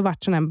också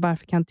varit sån här,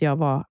 varför kan inte jag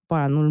vara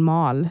bara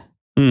normal?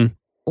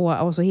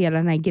 Och så hela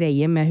den här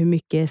grejen med hur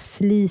mycket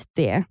slit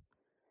det är.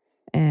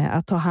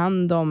 Att ta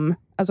hand om,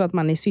 alltså att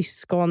man är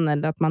syskon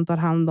eller att man tar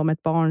hand om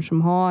ett barn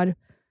som har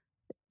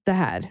det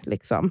här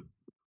liksom.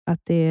 Att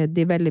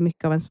det är väldigt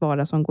mycket av ens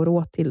vardag som går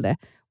åt till det.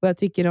 Och jag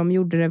tycker de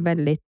gjorde det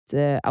väldigt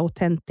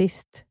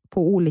autentiskt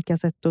på olika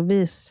sätt och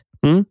vis.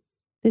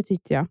 Det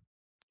tyckte jag.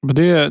 Men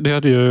det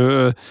hade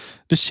ju,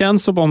 det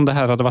känns som om det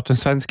här hade varit en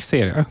svensk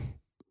serie.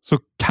 Så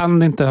kan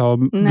det inte ha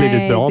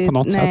blivit bra på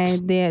något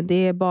sätt. Nej,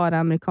 det är bara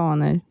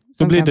amerikaner.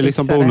 Då blir det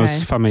liksom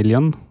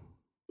bonusfamiljen.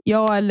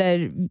 Ja,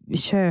 eller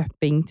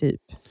Köping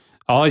typ.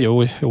 Ja,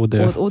 jo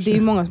det. Och det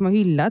är många som har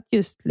hyllat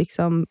just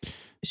liksom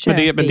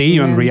Köping. Men det är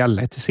ju en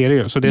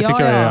reality-serie, så det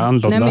tycker jag är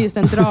annorlunda. Nej, men just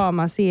en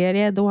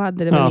dramaserie, då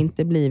hade det väl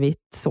inte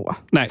blivit så,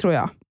 tror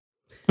jag.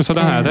 Så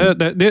det här,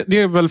 det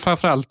är väl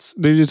framförallt,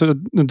 det är ju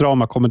en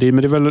dramakomedi,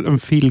 men det är väl en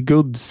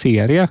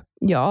feel-good-serie.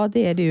 Ja,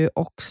 det är det ju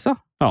också.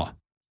 Ja.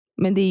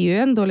 Men det är ju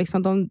ändå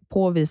liksom, de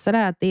påvisar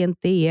det att det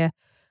inte är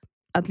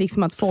att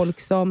liksom att folk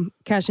som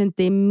kanske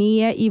inte är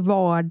med i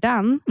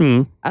vardagen,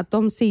 att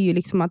de ser ju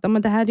liksom att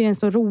men det här är ju en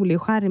så rolig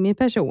och charmig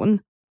person.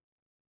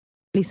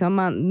 Liksom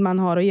man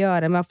har att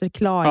göra med att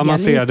förklaga man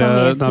ser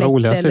det, den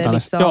roliga sidan.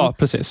 Liksom ja,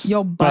 precis.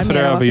 Jobbar varför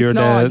med övergör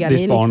det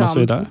ditt barn liksom, och så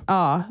vidare.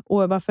 Ja,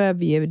 och varför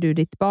överger du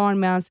ditt barn?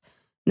 Medan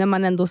när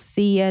man ändå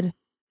ser,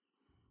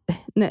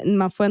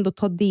 man får ändå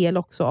ta del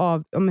också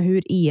av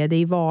hur är det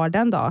i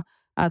vardagen då.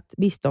 Att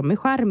visst, de är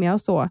charmiga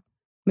och så,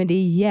 men det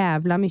är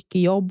jävla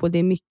mycket jobb och det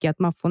är mycket att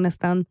man får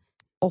nästan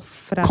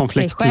offra sig själv.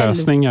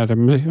 Konfliktlösningar.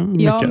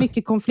 Mycket. Ja,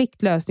 mycket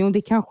konfliktlösning och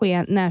det kan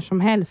ske när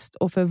som helst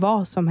och för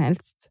vad som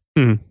helst.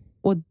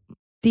 Och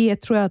det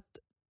tror jag att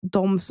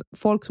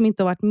folk som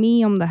inte har varit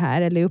med om det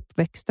här eller är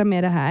uppväxta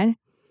med det här,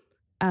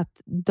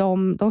 att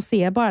de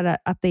ser bara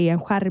att det är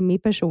en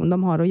charmig person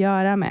de har att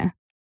göra med.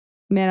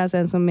 Medan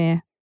en som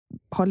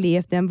har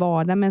levt i en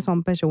vardag med en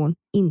sån person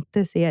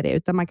inte ser det,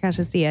 utan man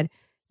kanske ser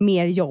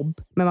mer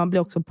jobb, men man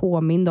blir också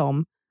påmind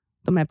om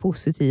de här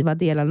positiva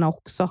delarna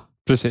också.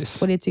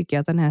 Precis. Och det tycker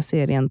jag att den här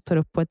serien tar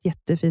upp på ett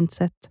jättefint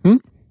sätt.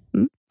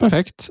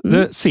 Perfekt.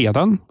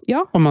 Sedan,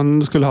 om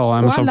man skulle ha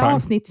Amazon Prime. Och alla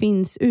avsnitt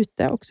finns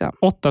ute också.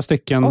 8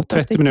 stycken,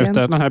 30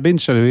 minuter. Den här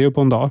bingeade vi ju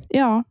på en dag.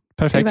 Ja.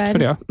 Perfekt tyvärr. för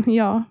det.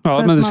 Ja,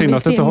 men det är synd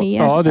att det inte mer.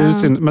 Ja, det är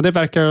synd. Men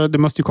det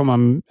måste ju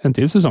komma en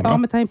till säsong. Ja,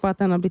 med tanke på att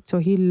den har blivit så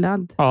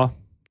hyllad. Ja,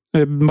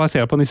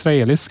 baserat på en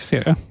israelisk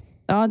serie.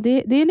 Ja,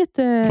 det är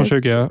lite från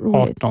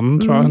 2018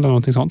 tror jag, eller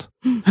någonting sånt.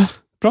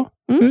 Bra.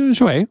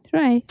 Tjohej.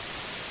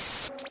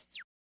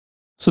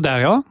 Så där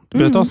det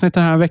blir ett avsnitt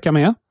den här veckan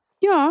med.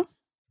 Ja.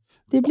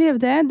 det blev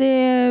det.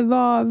 Det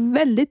var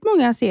väldigt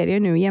många serier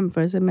nu i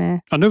jämförelse med...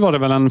 Ja, nu var det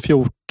väl en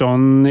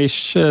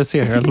 14-ish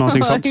serie eller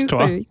någonting sånt,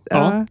 tror jag.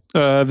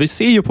 Ja. Vi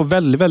ser ju på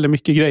väldigt, väldigt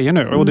mycket grejer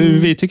nu och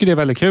vi tycker det är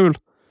väldigt kul.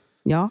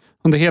 Ja.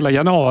 Under hela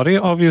januari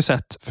har vi ju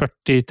sett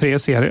 43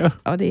 serier.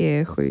 Ja, det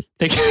är sjukt.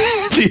 Det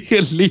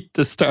är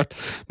lite stört.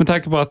 Men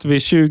tanke på att vi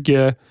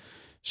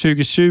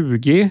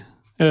 2020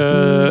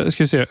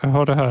 ska vi se, jag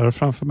har det här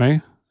framför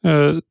mig.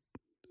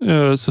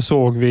 Så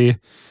såg vi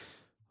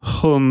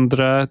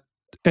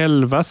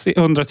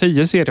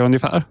 110 serier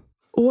ungefär.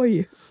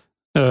 Oj.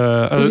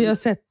 Och vi har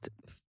sett,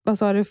 vad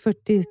sa du,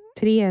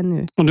 43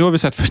 nu? Och nu har vi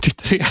sett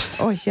 43.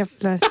 Oj,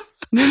 jävlar.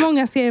 Hur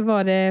många serier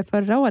var det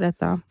förra året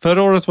då?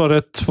 Förra året var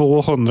det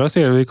 200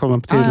 serier vi kommer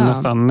till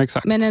nästan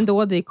exakt. Men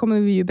ändå, det kommer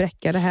vi ju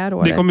bräcka det här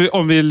året. Det kommer,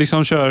 om vi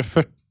liksom kör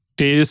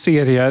 40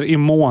 serier i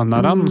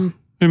månaden.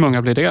 Hur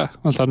många blir det?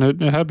 Alltså,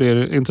 det här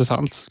blir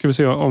intressant. Ska vi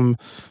se om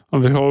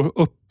vi har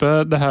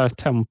uppe det här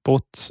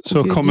tempot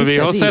så kommer vi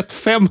ha sett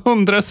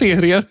 500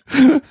 serier.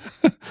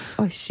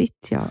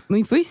 Shit, ja. Men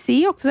vi får ju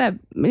se också. Så här,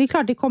 men det är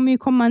klart, det kommer ju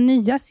komma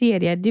nya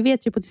serier. Det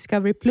vet ju på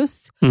Discovery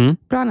Plus.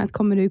 Bland annat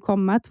kommer det ju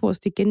komma 2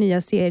 stycken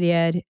nya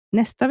serier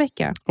nästa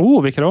vecka.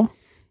 Vilka då?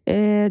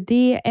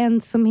 Det är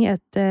en som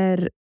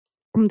heter,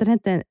 om den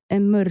heter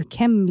En mörk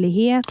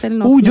hemlighet eller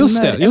något.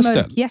 Just det.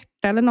 Mörk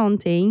hjärta eller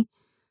någonting.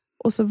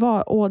 Och så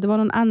var, det var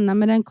någon annan,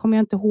 men den kommer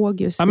jag inte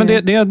ihåg just nu. Men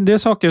det är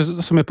saker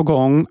som är på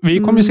gång. Vi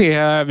kommer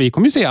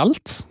ju se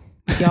allt.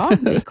 Ja,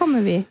 det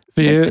kommer vi.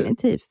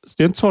 Definitivt.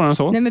 Det är inte svårare än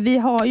så. Nej, men vi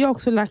har ju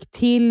också lagt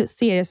till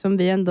serier som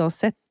vi ändå har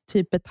sett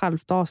typ ett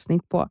halvt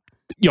avsnitt på.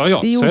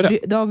 Ja, så är det.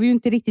 Det har vi ju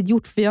inte riktigt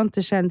gjort, för jag har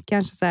inte känt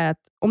kanske så här att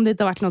om det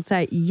inte har varit något så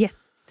här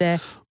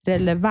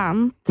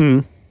jätterelevant,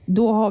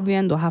 då har vi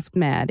ändå haft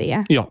med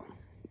det. Ja.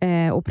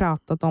 Och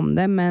pratat om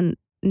det, men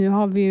nu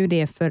har vi ju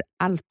det för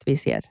allt vi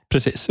ser.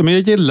 Precis, men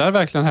jag gillar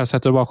verkligen det här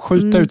sättet att bara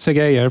skjuta ut sig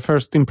grejer,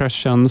 first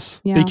impressions.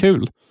 Ja. Det är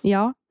kul.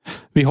 Ja.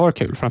 Vi har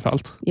kul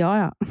framförallt.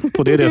 Ja.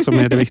 Och det är det som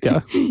är det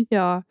viktiga.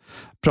 Ja.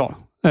 Bra.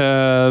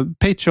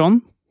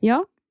 Patreon.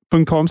 Ja.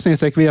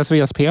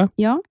 .com/VSVSP.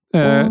 Ja.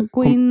 Och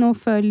gå in och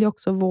följ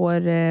också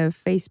vår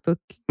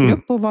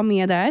Facebookgrupp och var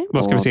med där.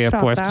 Vad ska vi se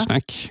på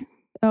eftersnack?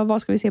 Ja,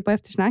 vad ska vi se på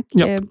eftersnack?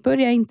 Ja.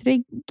 Börja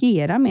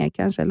interagera mer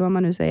kanske, eller vad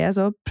man nu säger.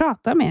 Alltså,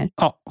 prata mer.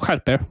 Ja,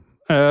 skärp er.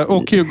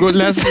 Och Hugo,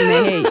 läs...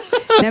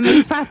 Nej, men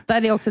vi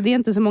fattar det också. Det är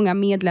inte så många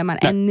medlemmar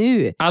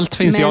ännu. Allt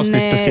finns i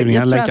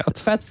avsnittsbeskrivningen länkat.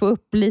 För att få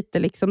upp lite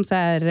liksom så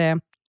här...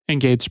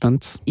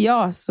 engagement.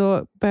 Ja,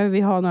 så behöver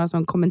vi ha några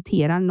som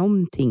kommenterar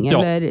någonting.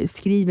 Eller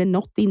skriver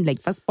något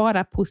inlägg, fast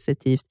bara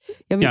positivt.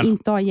 Jag vill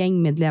inte ha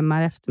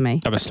gängmedlemmar efter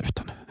mig. Ja, men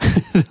sluta nu.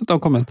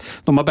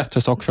 De har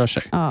bättre sak för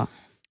sig. Ja.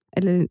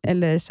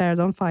 Eller Sarah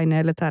Dawn Finer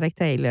eller Tarek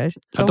Taylor.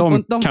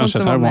 De kanske får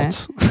inte vara med.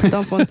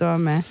 De får inte vara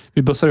med.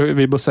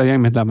 Vi bussar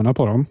gängmedlemmarna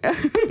på dem.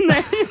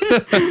 Nej.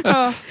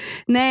 Ja.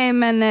 Nej,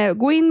 men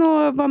gå in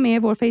och var med i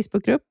vår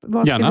Facebookgrupp.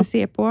 Vad ska vi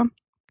se på?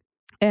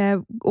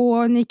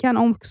 Och ni kan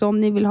också, om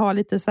ni vill ha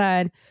lite så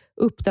här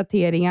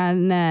uppdateringar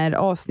när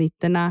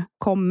avsnitterna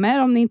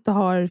kommer, om ni inte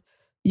har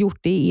gjort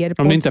det i er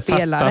poddspelare. Om ni inte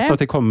fattat att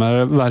det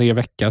kommer varje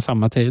vecka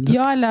samma tid.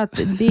 Ja, eller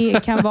att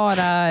det kan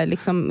vara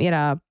liksom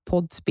era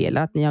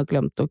poddspelare, att ni har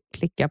glömt att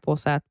klicka på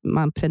så att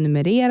man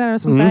prenumererar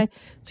och sånt där.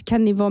 Så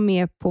kan ni vara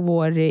med på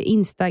vår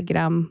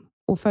Instagram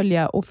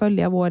och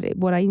följa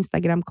våra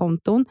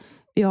Instagram-konton.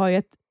 Vi har ju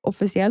ett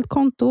officiellt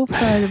konto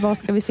för Vad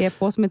ska vi se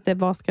på, som heter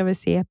Vad ska vi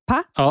se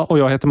på? Ja, och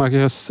jag heter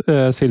Marcus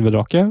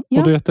Silverdrake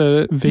och du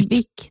heter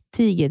Vic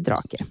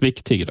Tigerdrake.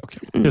 Vic Tigerdrake,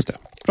 just det.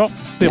 Bra,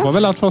 det var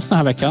väl allt för oss den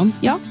här veckan.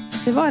 Ja,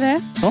 det var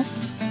det. Ja.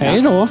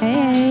 Hej då!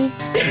 Hej.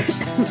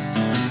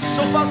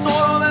 Soffan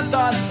står och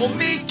väntar och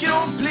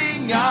mikron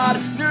plingar.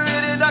 Nu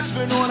är det dags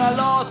för några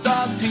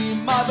lata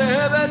timmar.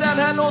 Behöver den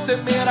här låten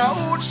mera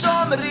ord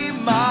som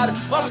rimmar.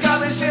 Vad ska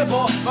vi se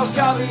på? Vad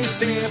ska vi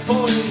se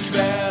på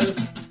ikväll?